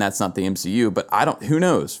say, and that's not the MCU, but who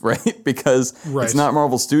knows, right? Because it's not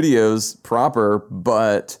Marvel Studios proper,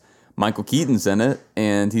 but Michael Keaton's in it,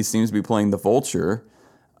 and he seems to be playing the Vulture.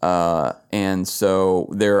 And so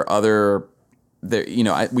there are other,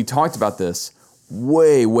 we talked about this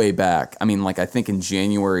way, way back. I mean, like I think in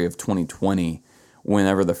January of 2020,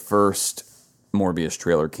 whenever the first Morbius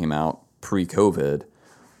trailer came out pre-COVID,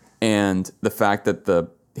 and the fact that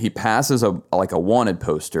he passes a wanted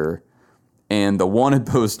poster, and the wanted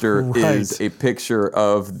poster is a picture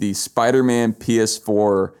of the Spider-Man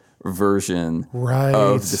PS4 version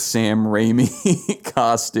of the Sam Raimi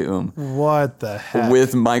costume. What the heck?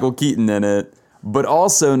 With Michael Keaton in it. But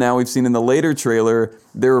also now we've seen in the later trailer,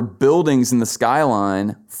 there are buildings in the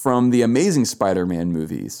skyline from the Amazing Spider-Man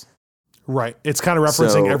movies. Right. It's kind of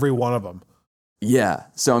referencing every one of them. Yeah.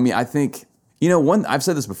 So, I mean, I think, I've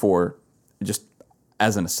said this before, just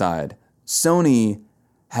as an aside, Sony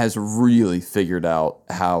has really figured out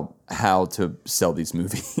how to sell these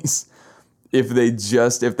movies. If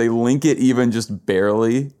they link it even just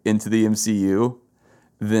barely into the MCU,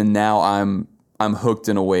 then now I'm hooked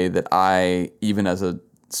in a way that I, even as a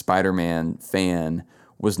Spider-Man fan,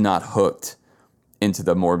 was not hooked into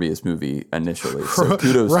the Morbius movie initially. So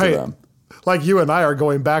kudos to them. Like you and I are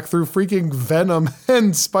going back through freaking Venom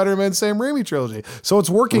and Spider-Man Sam Raimi trilogy. So it's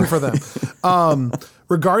working for them.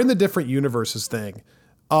 Regarding the different universes thing,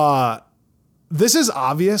 this is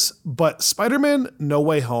obvious, but Spider-Man No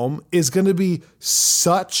Way Home is going to be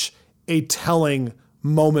such a telling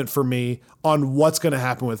moment for me on what's going to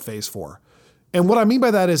happen with Phase 4. And what I mean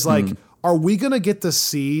by that is like, are we going to get to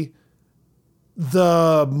see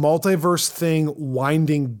the multiverse thing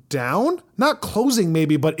winding down? Not closing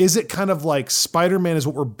maybe, but is it kind of like Spider-Man is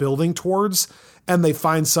what we're building towards and they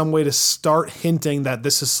find some way to start hinting that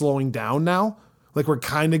this is slowing down now? Like we're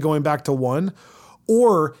kind of going back to one?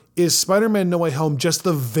 Or is Spider-Man No Way Home just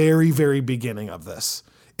the very, very beginning of this?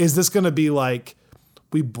 Is this going to be like,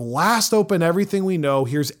 we blast open everything we know,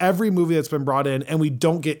 here's every movie that's been brought in, and we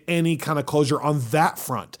don't get any kind of closure on that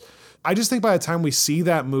front? I just think by the time we see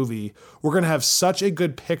that movie, we're going to have such a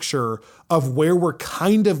good picture of where we're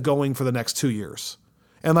kind of going for the next 2 years.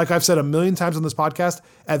 And like I've said a million times on this podcast,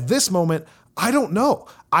 at this moment, I don't know.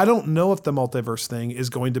 I don't know if the multiverse thing is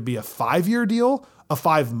going to be a 5-year deal, a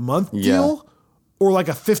 5-month deal, or like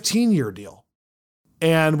a 15-year deal.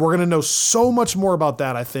 And we're going to know so much more about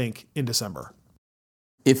that, I think, in December.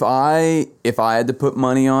 If I had to put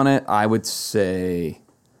money on it, I would say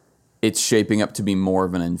it's shaping up to be more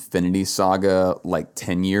of an Infinity Saga, like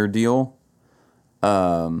 10-year deal.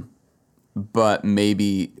 But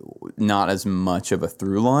maybe not as much of a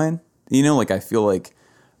through line. You know, like I feel like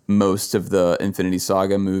most of the Infinity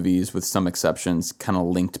Saga movies, with some exceptions, kind of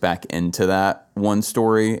linked back into that one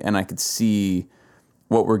story. And I could see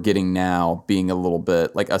what we're getting now being a little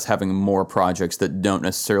bit like us having more projects that don't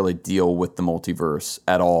necessarily deal with the multiverse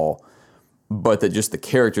at all, but that just the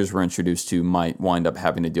characters we're introduced to might wind up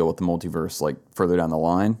having to deal with the multiverse like further down the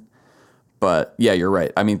line. But yeah, you're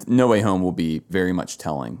right. I mean, No Way Home will be very much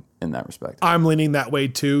telling in that respect. I'm leaning that way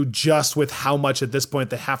too, just with how much at this point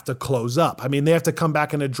they have to close up. I mean, they have to come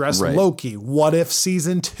back and address Loki, What If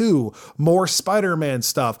Season 2, more Spider-Man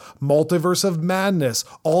stuff, Multiverse of Madness.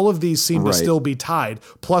 All of these seem to still be tied.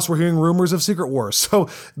 Plus, we're hearing rumors of Secret Wars. So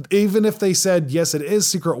even if they said, yes, it is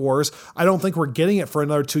Secret Wars, I don't think we're getting it for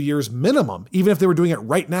another 2 years minimum, even if they were doing it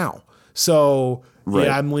right now. So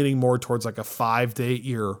yeah, I'm leaning more towards like a 5 to 8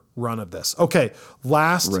 year run of this. Okay,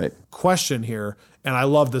 last question here, and I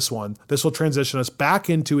love this one. This will transition us back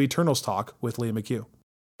into Eternals talk with Leah McHugh.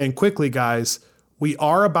 And quickly, guys, we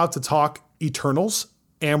are about to talk Eternals,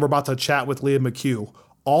 and we're about to chat with Leah McHugh.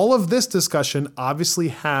 All of this discussion obviously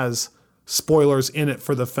has spoilers in it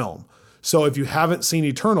for the film. So if you haven't seen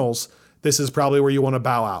Eternals, this is probably where you want to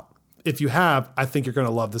bow out. If you have, I think you're going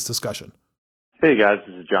to love this discussion. Hey guys,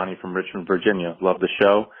 this is Johnny from Richmond, Virginia. Love the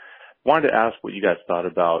show. Wanted to ask what you guys thought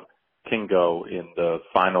about Kingo in the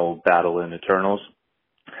final battle in Eternals.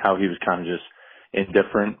 How he was kind of just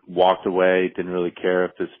indifferent, walked away, didn't really care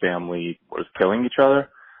if his family was killing each other.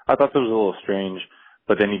 I thought that was a little strange,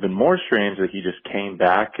 but then even more strange that he just came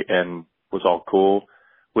back and was all cool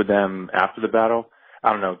with them after the battle.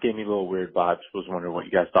 I don't know, it gave me a little weird vibes. Was wondering what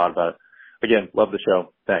you guys thought about it. Again, love the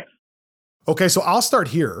show. Thanks. Okay, so I'll start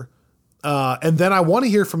here. And then I want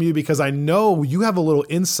to hear from you because I know you have a little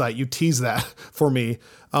insight. You teased that for me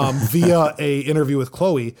via a interview with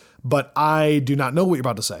Chloe, but I do not know what you're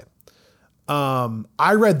about to say.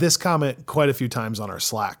 I read this comment quite a few times on our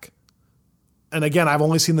Slack. And again, I've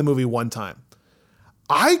only seen the movie one time.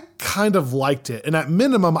 I kind of liked it. And at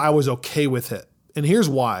minimum, I was okay with it. And here's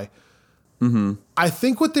why. I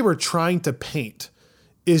think what they were trying to paint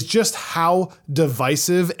is just how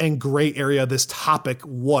divisive and gray area this topic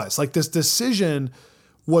was. Like this decision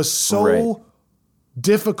was so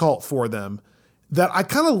difficult for them that I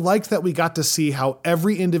kind of liked that we got to see how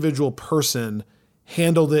every individual person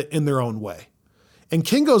handled it in their own way. And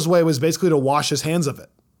Kingo's way was basically to wash his hands of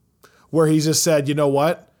it, where he just said, you know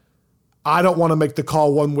what? I don't want to make the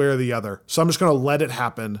call one way or the other. So I'm just going to let it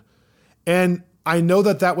happen. And I know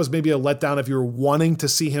that that was maybe a letdown if you were wanting to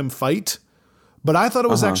see him fight. But I thought it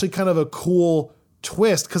was actually kind of a cool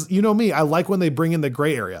twist because, you know me, I like when they bring in the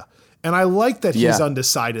gray area. And I like that he's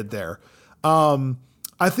undecided there.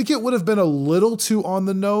 I think it would have been a little too on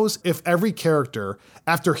the nose if every character,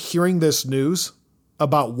 after hearing this news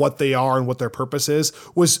about what they are and what their purpose is,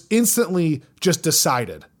 was instantly just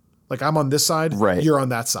decided. Like, I'm on this side, you're on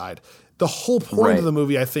that side. The whole point of the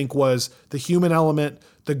movie, I think, was the human element,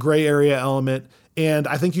 the gray area element. And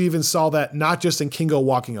I think you even saw that not just in Kingo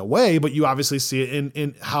walking away, but you obviously see it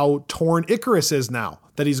in how torn Icarus is now,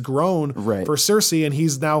 that he's grown for Cersei and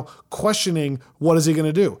he's now questioning what is he going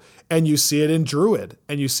to do. And you see it in Druid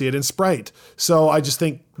and you see it in Sprite. So I just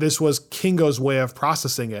think this was Kingo's way of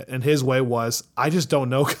processing it. And his way was, I just don't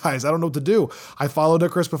know, guys. I don't know what to do. I followed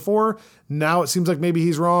Icarus before. Now it seems like maybe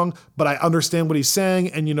he's wrong, but I understand what he's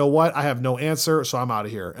saying. And you know what? I have no answer, so I'm out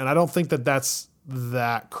of here. And I don't think that that's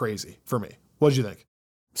that crazy for me. What did you think?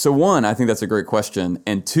 So one, I think that's a great question.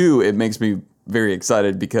 And two, it makes me very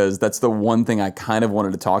excited because that's the one thing I kind of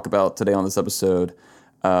wanted to talk about today on this episode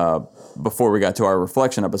before we got to our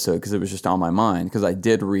reflection episode because it was just on my mind because I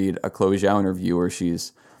did read a Chloe Zhao interview where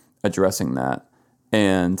she's addressing that.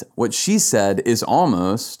 And what she said is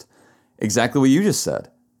almost exactly what you just said,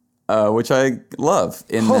 which I love.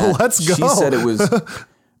 Let's go. She said it was.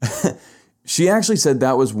 She actually said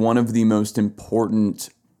that was one of the most important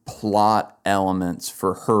plot elements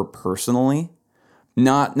for her personally,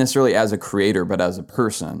 not necessarily as a creator, but as a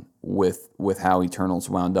person with how Eternals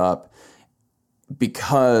wound up,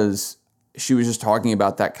 because she was just talking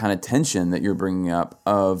about that kind of tension that you're bringing up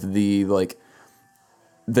of the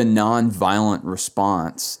non-violent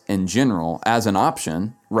response in general as an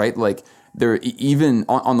option, right? Like there, even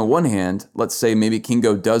on the one hand, let's say maybe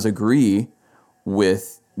Kingo does agree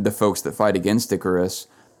with the folks that fight against Icarus,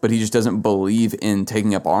 but he just doesn't believe in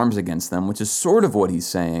taking up arms against them, which is sort of what he's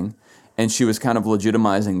saying. And she was kind of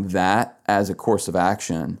legitimizing that as a course of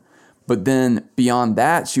action. But then beyond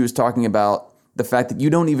that, she was talking about the fact that you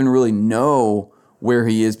don't even really know where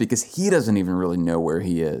he is because he doesn't even really know where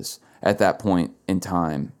he is at that point in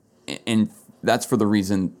time. And that's for the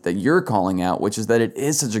reason that you're calling out, which is that it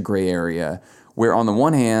is such a gray area where on the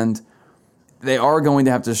one hand, they are going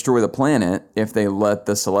to have to destroy the planet if they let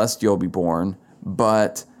the Celestial be born,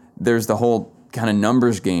 but there's the whole kind of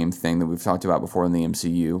numbers game thing that we've talked about before in the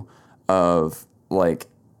MCU of like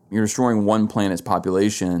you're destroying one planet's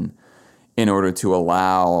population in order to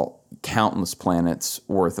allow countless planets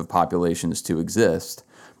worth of populations to exist.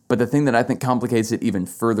 But the thing that I think complicates it even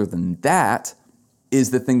further than that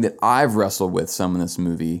is the thing that I've wrestled with some in this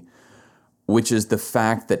movie, which is the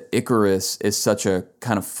fact that Icarus is such a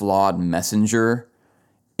kind of flawed messenger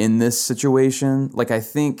in this situation. Like, I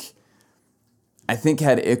think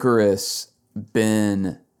had Icarus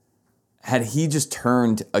had he just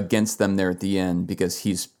turned against them there at the end because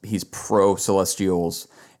he's pro-Celestials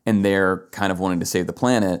and they're kind of wanting to save the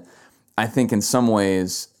planet, I think in some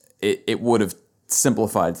ways it would have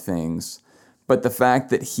simplified things. But the fact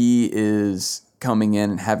that he is coming in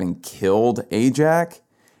and having killed Ajax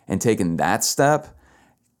and taken that step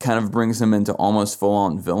kind of brings him into almost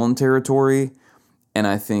full-on villain territory. And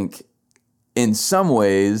I think in some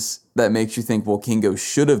ways that makes you think, well, Kingo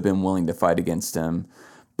should have been willing to fight against him.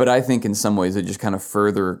 But I think in some ways it just kind of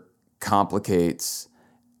further complicates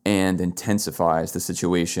and intensifies the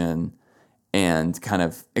situation and kind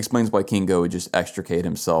of explains why Kingo would just extricate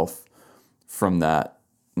himself from that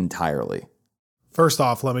entirely. First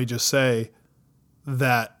off, let me just say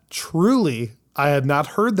that truly I had not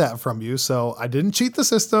heard that from you, so I didn't cheat the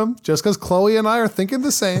system. Just because Chloe and I are thinking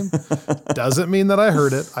the same doesn't mean that I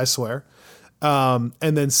heard it, I swear. And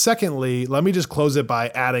then secondly, let me just close it by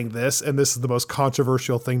adding this, and this is the most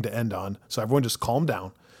controversial thing to end on, so everyone just calm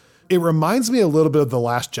down. It reminds me a little bit of The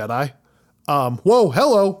Last Jedi.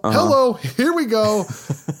 Hello, here we go.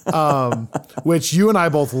 Which you and I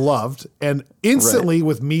both loved, and instantly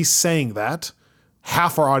with me saying that,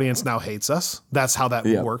 half our audience now hates us. That's how that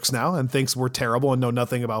works now, and thinks we're terrible and know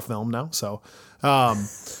nothing about film now. So,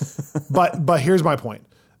 but here's my point.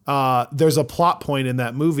 There's a plot point in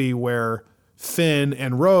that movie where Finn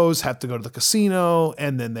and Rose have to go to the casino,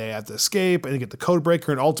 and then they have to escape and get the code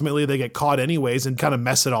breaker, and ultimately they get caught anyways and kind of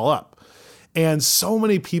mess it all up. And so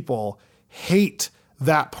many people hate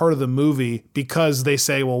that part of the movie because they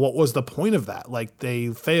say, well, what was the point of that? Like, they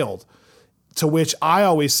failed. To which I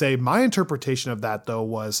always say my interpretation of that, though,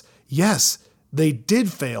 was, yes, they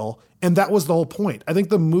did fail, and that was the whole point. I think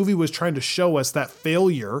the movie was trying to show us that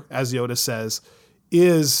failure, as Yoda says,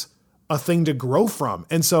 is a thing to grow from.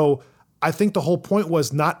 And so I think the whole point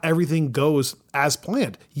was not everything goes as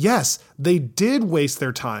planned. Yes, they did waste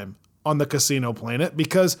their time on the casino planet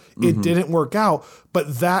because it didn't work out,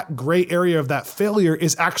 but that gray area of that failure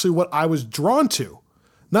is actually what I was drawn to.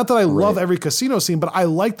 Not that I love every casino scene, but I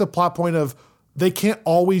like the plot point of they can't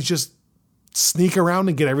always just sneak around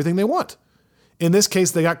and get everything they want. In this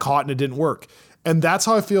case, they got caught and it didn't work. And that's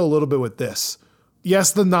how I feel a little bit with this.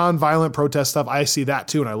 Yes, the non-violent protest stuff, I see that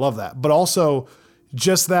too, and I love that. But also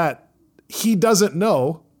just that he doesn't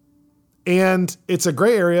know, and it's a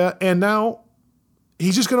gray area, and now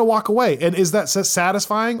he's just going to walk away. And is that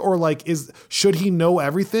satisfying? Or like, should he know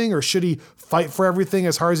everything, or should he fight for everything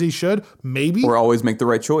as hard as he should? Maybe. Or always make the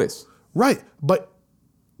right choice. Right. But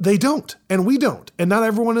they don't, and we don't. And not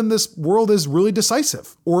everyone in this world is really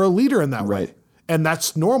decisive or a leader in that way. And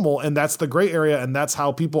that's normal, and that's the gray area, and that's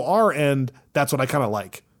how people are, and that's what I kind of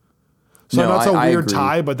like. So that's a weird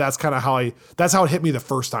tie, but that's kind of that's how it hit me the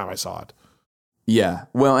first time I saw it. Yeah.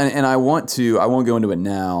 Well, and I won't go into it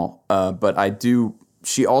now, but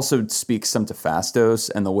she also speaks some to Phastos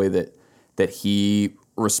and the way that he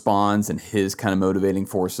responds and his kind of motivating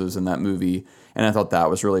forces in that movie. And I thought that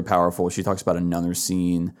was really powerful. She talks about another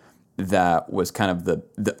scene that was kind of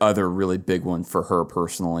the other really big one for her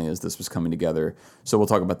personally as this was coming together. So we'll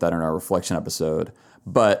talk about that in our reflection episode.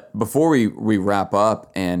 But before we wrap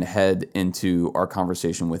up and head into our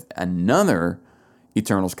conversation with another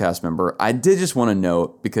Eternals cast member, I did just want to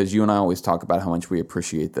note, because you and I always talk about how much we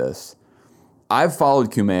appreciate this. I've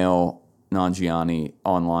followed Kumail Nanjiani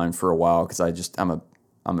online for a while because I'm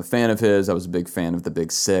a fan of his. I was a big fan of The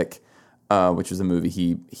Big Sick, which was a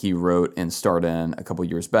movie he wrote and starred in a couple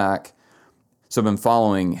years back. So I've been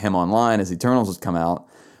following him online as Eternals has come out,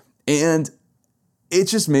 and it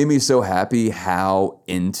just made me so happy how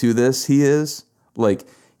into this he is. Like,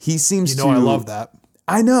 he seems I love that.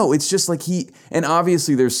 I know. It's just like and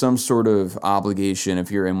obviously there's some sort of obligation if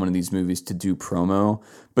you're in one of these movies to do promo,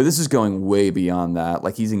 but this is going way beyond that.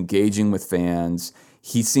 Like, he's engaging with fans.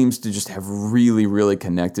 He seems to just have really, really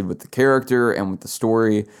connected with the character and with the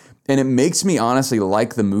story. And it makes me honestly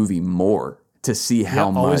like the movie more to see how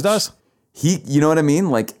much always does. You know what I mean?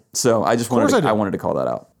 Like, so I wanted to call that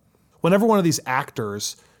out. Whenever one of these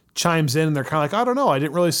actors chimes in and they're kind of like, I don't know, I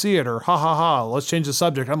didn't really see it, or ha ha ha, let's change the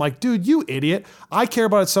subject. I'm like, dude, you idiot. I care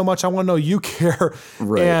about it so much. I want to know you care.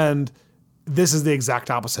 Right. And this is the exact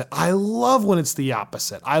opposite. I love when it's the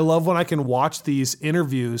opposite. I love when I can watch these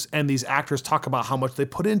interviews and these actors talk about how much they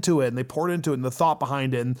put into it and they poured into it and the thought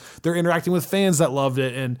behind it, and they're interacting with fans that loved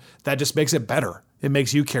it, and that just makes it better. It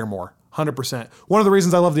makes you care more. 100%. One of the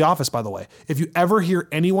reasons I love The Office, by the way, if you ever hear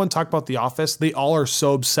anyone talk about The Office, they all are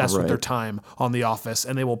so obsessed with their time on The Office,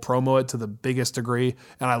 and they will promo it to the biggest degree,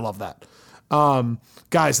 and I love that.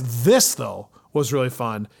 Guys, this, though, was really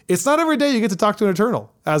fun. It's not every day you get to talk to an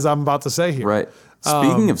Eternal, as I'm about to say here. Right.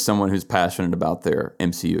 Speaking of someone who's passionate about their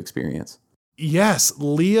MCU experience. Yes,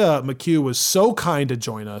 Leah McHugh was so kind to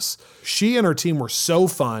join us. She and her team were so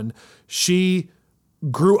fun. She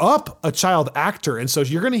grew up a child actor, and so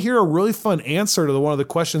you're going to hear a really fun answer to one of the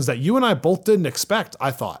questions that you and I both didn't expect, I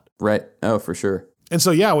thought. Right. Oh, for sure. And so,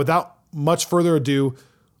 yeah, without much further ado,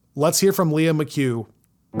 let's hear from Leah McHugh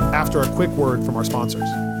after a quick word from our sponsors.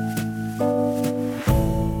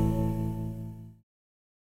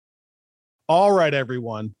 All right,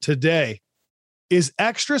 everyone. Today is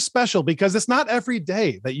extra special because it's not every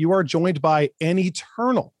day that you are joined by an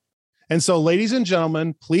Eternal. And so, ladies and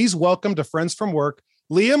gentlemen, please welcome to Friends from Work,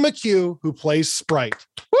 Leah McHugh, who plays Sprite.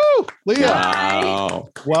 Woo! Leah. Wow.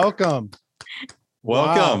 Welcome.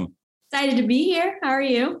 Welcome. Wow. Excited to be here. How are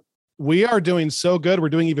you? We are doing so good. We're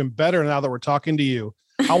doing even better now that we're talking to you.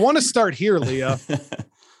 I want to start here, Leah.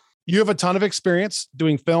 You have a ton of experience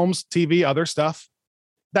doing films, TV, other stuff.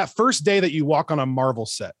 That first day that you walk on a Marvel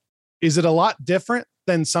set, is it a lot different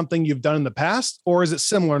than something you've done in the past, or is it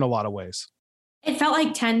similar in a lot of ways? It felt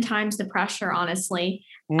like 10 times the pressure, honestly.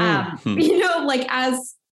 Like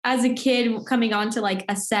as a kid coming onto like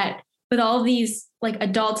a set with all these like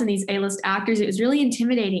adults and these A-list actors, it was really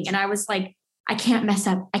intimidating. And I was like, I can't mess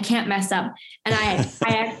up.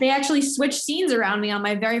 And they actually switched scenes around me on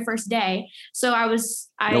my very first day. So I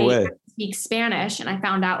speak Spanish, and I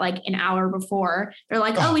found out like an hour before. They're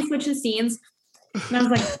like, oh, we switched the scenes. And I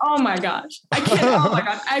was like, oh my gosh,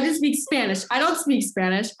 I just speak Spanish. I don't speak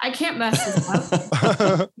Spanish. I can't mess this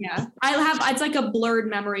up. Yeah. It's like a blurred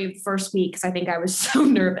memory of the first week because I think I was so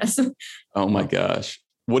nervous. Oh my gosh.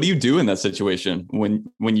 What do you do in that situation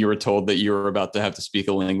when you were told that you were about to have to speak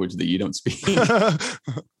a language that you don't speak?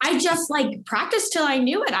 I just like practiced till I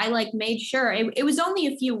knew it. I like made sure it was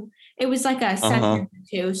only it was like a sentence or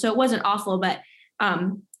two. So it wasn't awful, but,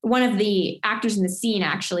 one of the actors in the scene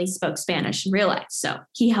actually spoke Spanish in real life, so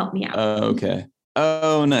he helped me out. Okay.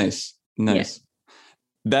 Oh, nice. Yeah.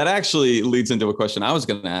 That actually leads into a question I was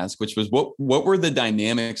going to ask, which was what were the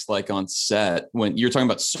dynamics like on set when you're talking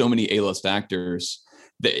about so many A-list actors?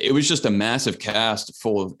 It was just a massive cast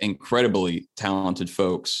full of incredibly talented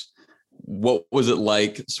folks. What was it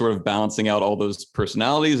like sort of balancing out all those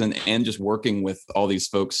personalities and just working with all these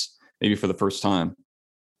folks maybe for the first time?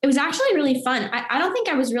 It was actually really fun. I don't think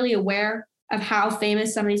I was really aware of how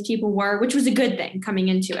famous some of these people were, which was a good thing coming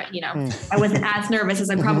into it. I wasn't as nervous as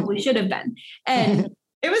I probably should have been. And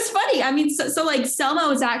it was funny. I mean, so like Selma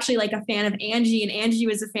was actually like a fan of Angie, and Angie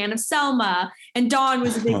was a fan of Selma, and Dawn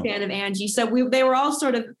was a big fan of Angie. So they were all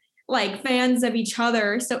sort of like fans of each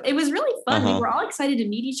other. So it was really fun. We were all excited to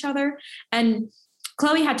meet each other. And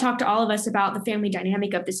Chloe had talked to all of us about the family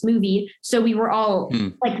dynamic of this movie. So we were all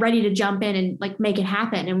like ready to jump in and like make it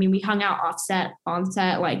happen. And we hung out on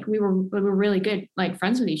set, like we were really good, like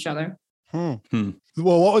friends with each other. Well,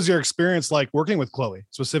 what was your experience like working with Chloe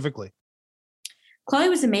specifically? Chloe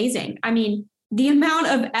was amazing. I mean, the amount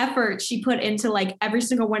of effort she put into like every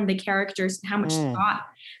single one of the characters and how much thought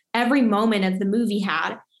every moment of the movie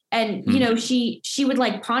had. And, you know, she would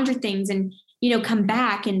like ponder things and, you know, come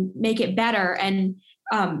back and make it better. And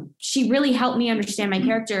she really helped me understand my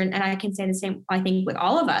character. And I can say the same, I think, with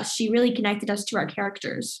all of us. She really connected us to our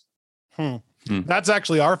characters. That's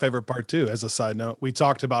actually our favorite part too. As a side note, we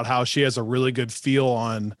talked about how she has a really good feel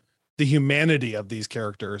on the humanity of these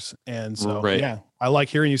characters. And so, yeah, I like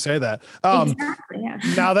hearing you say that. Exactly, yeah.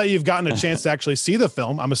 Now that you've gotten a chance to actually see the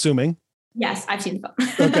film, I'm assuming. Yes, I've seen the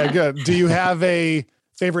film. Okay, good. Do you have a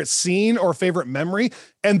favorite scene or favorite memory?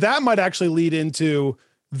 And that might actually lead into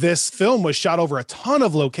this film was shot over a ton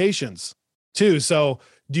of locations too. So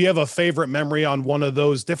do you have a favorite memory on one of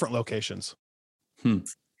those different locations?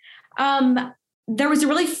 There was a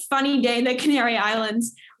really funny day in the Canary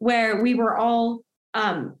Islands where we were all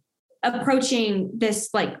approaching this,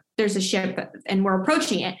 like there's a ship and we're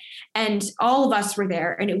approaching it, and all of us were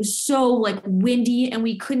there, and it was so like windy and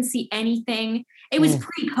we couldn't see anything. It was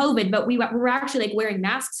pre-COVID, but we were actually like wearing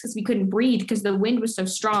masks because we couldn't breathe because the wind was so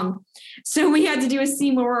strong. So we had to do a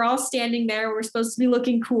scene where we're all standing there. We're supposed to be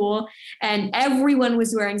looking cool, and everyone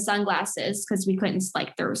was wearing sunglasses because we couldn't,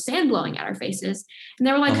 like, there was sand blowing at our faces. And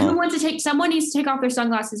they were like, someone needs to take off their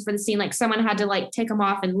sunglasses for the scene. Like someone had to like take them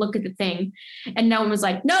off and look at the thing. And no one was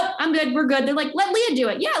like, nope, I'm good. We're good. They're like, let Leah do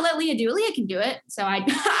it. Yeah, let Leah do it. Leah can do it. So I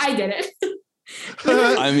did it.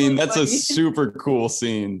 I mean, that's a super cool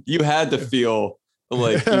scene. You had to feel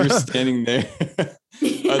like you're standing there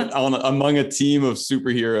among a team of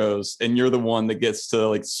superheroes, and you're the one that gets to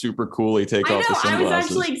like super coolly take off the sunglasses. I was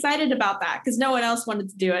actually excited about that because no one else wanted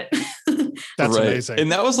to do it. That's amazing. And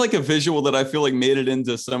that was like a visual that I feel like made it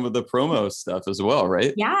into some of the promo stuff as well,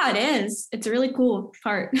 right? Yeah, it is. It's a really cool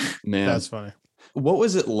part. Man, that's funny. What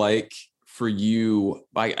was it like for you?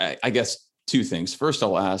 I guess two things. First,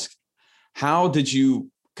 I'll ask, how did you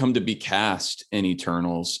come to be cast in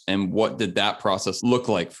Eternals, and what did that process look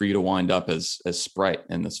like for you to wind up as Sprite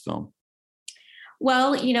in this film?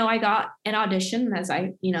 Well, you know, I got an audition as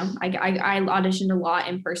I auditioned a lot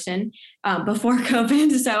in person before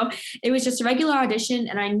COVID. So it was just a regular audition,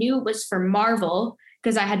 and I knew it was for Marvel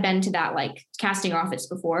because I had been to that like casting office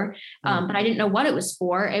before, but I didn't know what it was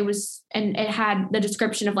for. And it had the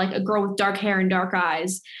description of like a girl with dark hair and dark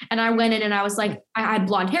eyes. And I went in and I was like, I had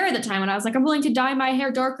blonde hair at the time. And I was like, I'm willing to dye my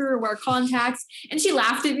hair darker or wear contacts. And she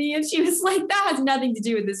laughed at me and she was like, that has nothing to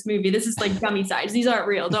do with this movie. This is like dummy sides. These aren't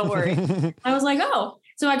real. Don't worry. I was like, oh,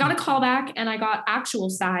 so I got a call back and I got actual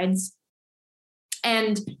sides.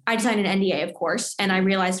 And I signed an NDA, of course, and I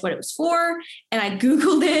realized what it was for, and I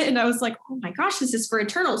Googled it, and I was like, oh my gosh, this is for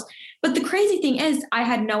Eternals. But the crazy thing is, I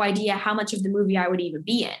had no idea how much of the movie I would even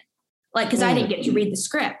be in, like, because I didn't get to read the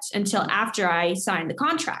script until after I signed the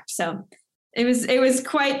contract. So it was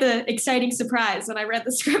quite the exciting surprise when I read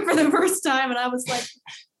the script for the first time, and I was like,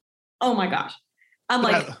 oh my gosh, I'm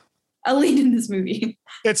like a lead in this movie.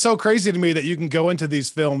 It's so crazy to me that you can go into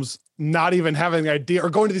these films not even having an idea, or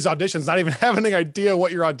going to these auditions not even having an idea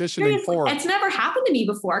what you're auditioning for. It's never happened to me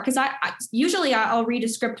before because I usually I'll read a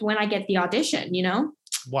script when I get the audition, you know?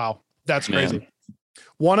 Wow, that's crazy.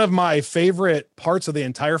 One of my favorite parts of the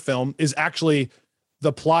entire film is actually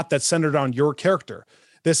the plot that's centered on your character.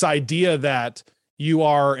 This idea that you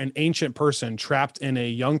are an ancient person trapped in a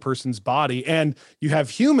young person's body, and you have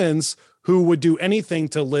humans who would do anything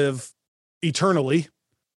to live eternally.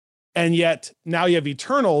 And yet now you have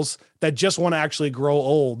Eternals that just want to actually grow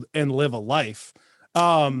old and live a life.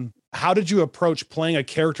 How did you approach playing a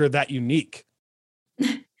character that unique?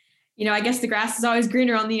 You know, I guess the grass is always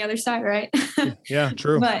greener on the other side, right? Yeah,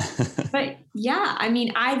 true. But yeah, I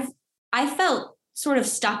mean, I felt sort of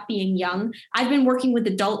stuck being young. I've been working with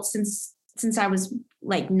adults since I was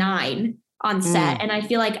like 9 on set. And I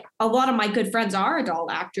feel like a lot of my good friends are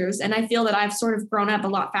adult actors. And I feel that I've sort of grown up a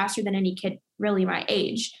lot faster than any kid really my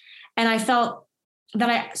age. And I felt that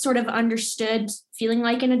I sort of understood feeling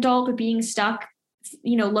like an adult, but being stuck,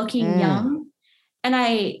 you know, looking young. And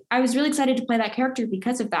I was really excited to play that character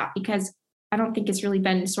because of that, because I don't think it's really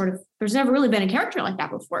been there's never really been a character like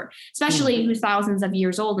that before, especially who's thousands of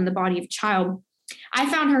years old in the body of a child. I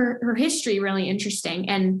found her history really interesting,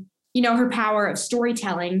 and, you know, her power of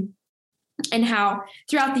storytelling, and how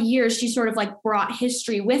throughout the years she sort of like brought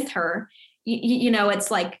history with her. You know, it's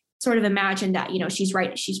like sort of imagine that, you know, she's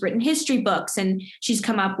written history books, and she's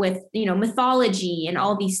come up with, you know, mythology and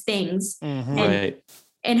all these things,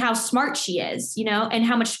 and how smart she is, you know, and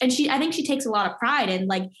how much, and I think she takes a lot of pride in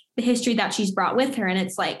like the history that she's brought with her. And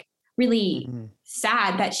it's like really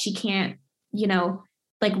sad that she can't, you know,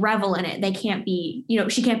 like revel in it. They can't be, you know,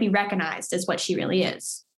 she can't be recognized as what she really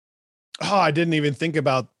is. Oh, I didn't even think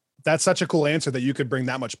about. That's such a cool answer that you could bring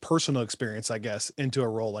that much personal experience, I guess, into a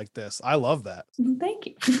role like this. I love that. Thank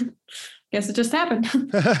you. guess it just happened.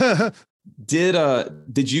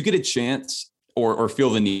 Did you get a chance or feel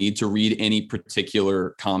the need to read any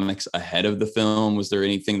particular comics ahead of the film? Was there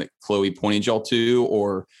anything that Chloe pointed y'all to,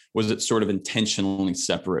 or was it sort of intentionally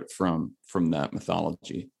separate from that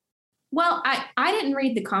mythology? Well, I didn't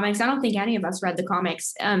read the comics. I don't think any of us read the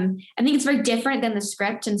comics. I think it's very different than the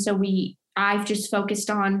script. And so I've just focused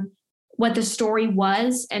on what the story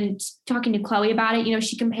was, and talking to Chloe about it. You know,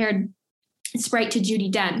 she compared Sprite to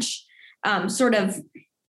Judi Dench. Sort of,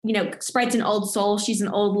 you know, Sprite's an old soul. She's an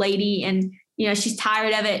old lady, and you know, she's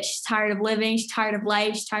tired of it. She's tired of living. She's tired of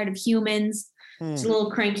life. She's tired of humans. She's a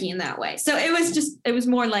little cranky in that way. So it was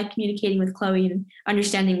more like communicating with Chloe and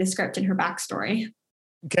understanding the script and her backstory.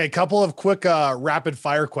 Okay, a couple of quick rapid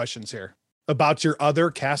fire questions here about your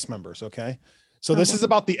other cast members, okay? So this is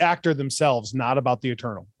about the actor themselves, not about the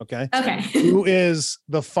Eternal, okay? Okay. Who is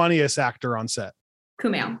the funniest actor on set?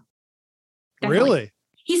 Kumail. Really?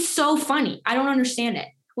 He's so funny. I don't understand it.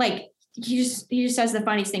 Like, he just says the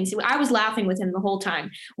funniest things. I was laughing with him the whole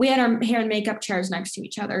time. We had our hair and makeup chairs next to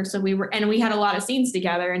each other. So we had a lot of scenes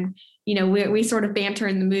together, and, you know, we sort of banter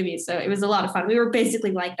in the movie. So it was a lot of fun. We were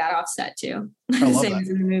basically like that off set too. I love Same that. as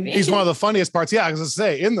in the movie. He's one of the funniest parts. Yeah, I was going to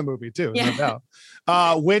say, in the movie too. Yeah. No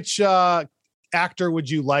doubt. Which actor would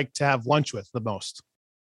you like to have lunch with the most?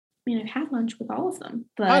 I mean, I've had lunch with all of them.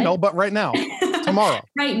 But I know, but right now, tomorrow.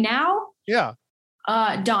 Right now? Yeah.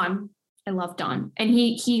 Don. I love Don. And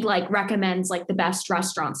he like recommends like the best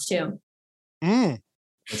restaurants too. That's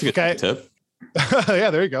a good tip.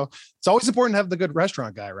 Yeah, there you go. It's always important to have the good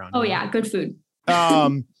restaurant guy around. Oh yeah, good food.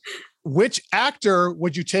 Which actor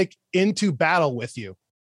would you take into battle with you?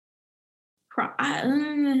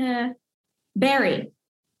 Barry.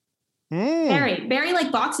 Barry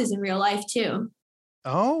like boxes in real life too.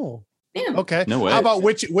 Oh. Yeah. Okay. No way. How about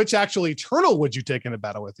which actual Eternal would you take into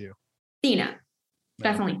battle with you? Thena.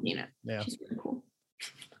 Definitely Thena. Yeah. She's really cool.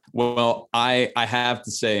 Well, I have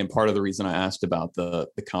to say, and part of the reason I asked about the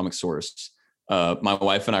comic source, my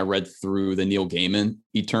wife and I read through the Neil Gaiman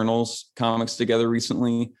Eternals comics together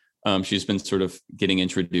recently. She's been sort of getting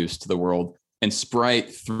introduced to the world, and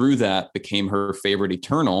Sprite through that became her favorite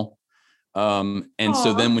Eternal. So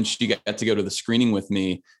then when she got to go to the screening with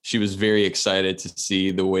me, she was very excited to see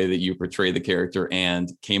the way that you portray the character,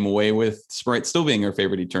 and came away with Sprite still being her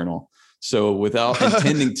favorite Eternal. So without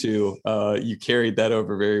intending to, you carried that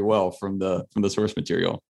over very well from the source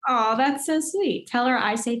material. Oh, that's so sweet. Tell her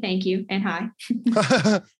I say thank you and hi.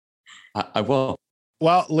 I will.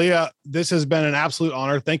 Well, Leah, this has been an absolute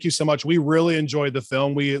honor. Thank you so much. We really enjoyed the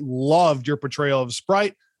film. We loved your portrayal of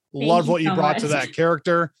Sprite. Loved what you brought to that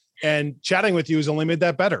character. And chatting with you has only made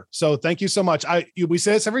that better. So thank you so much. We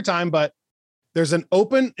say this every time, but there's an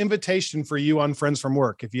open invitation for you on Friends from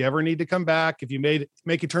Work. If you ever need to come back, if you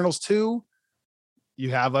make Eternals 2, you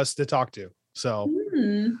have us to talk to. So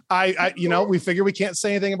we figure we can't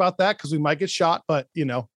say anything about that because we might get shot, but you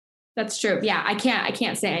know. That's true. Yeah, I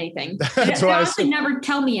can't say anything. That's they why honestly never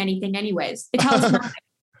tell me anything anyways. It tells us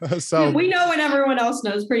nothing. So we know when everyone else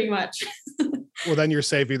knows pretty much. Well, then you're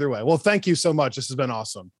safe either way. Well, thank you so much. This has been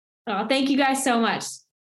awesome. Oh, thank you guys so much.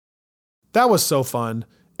 That was so fun.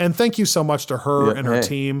 And thank you so much to her and her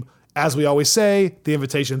team. As we always say, the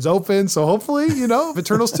invitation's open. So hopefully, if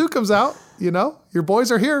Eternals 2 comes out, your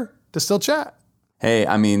boys are here to still chat. Hey,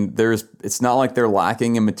 I mean, it's not like they're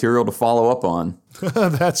lacking in material to follow up on.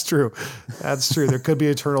 That's true. That's true. There could be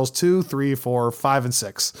Eternals 2, 3, 4, 5, and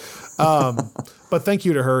 6. But thank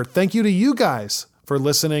you to her. Thank you to you guys for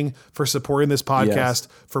listening, for supporting this podcast,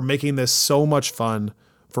 for making this so much fun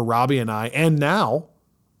for Robbie and I, and now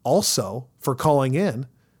also for calling in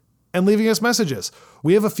and leaving us messages.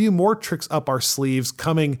 We have a few more tricks up our sleeves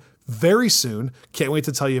coming very soon. Can't wait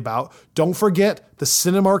to tell you about. Don't forget the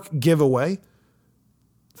Cinemark giveaway.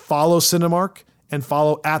 Follow Cinemark and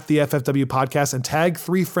follow at the FFW podcast and tag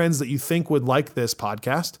 3 friends that you think would like this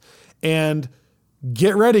podcast. And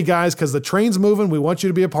get ready, guys, because the train's moving. We want you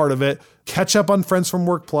to be a part of it. Catch up on Friends from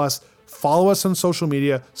Work Plus. Follow us on social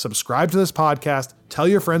media. Subscribe to this podcast. Tell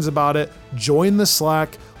your friends about it. Join the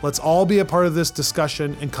Slack. Let's all be a part of this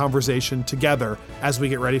discussion and conversation together as we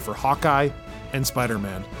get ready for Hawkeye and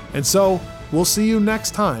Spider-Man. And so we'll see you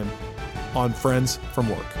next time on Friends from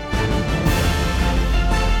Work.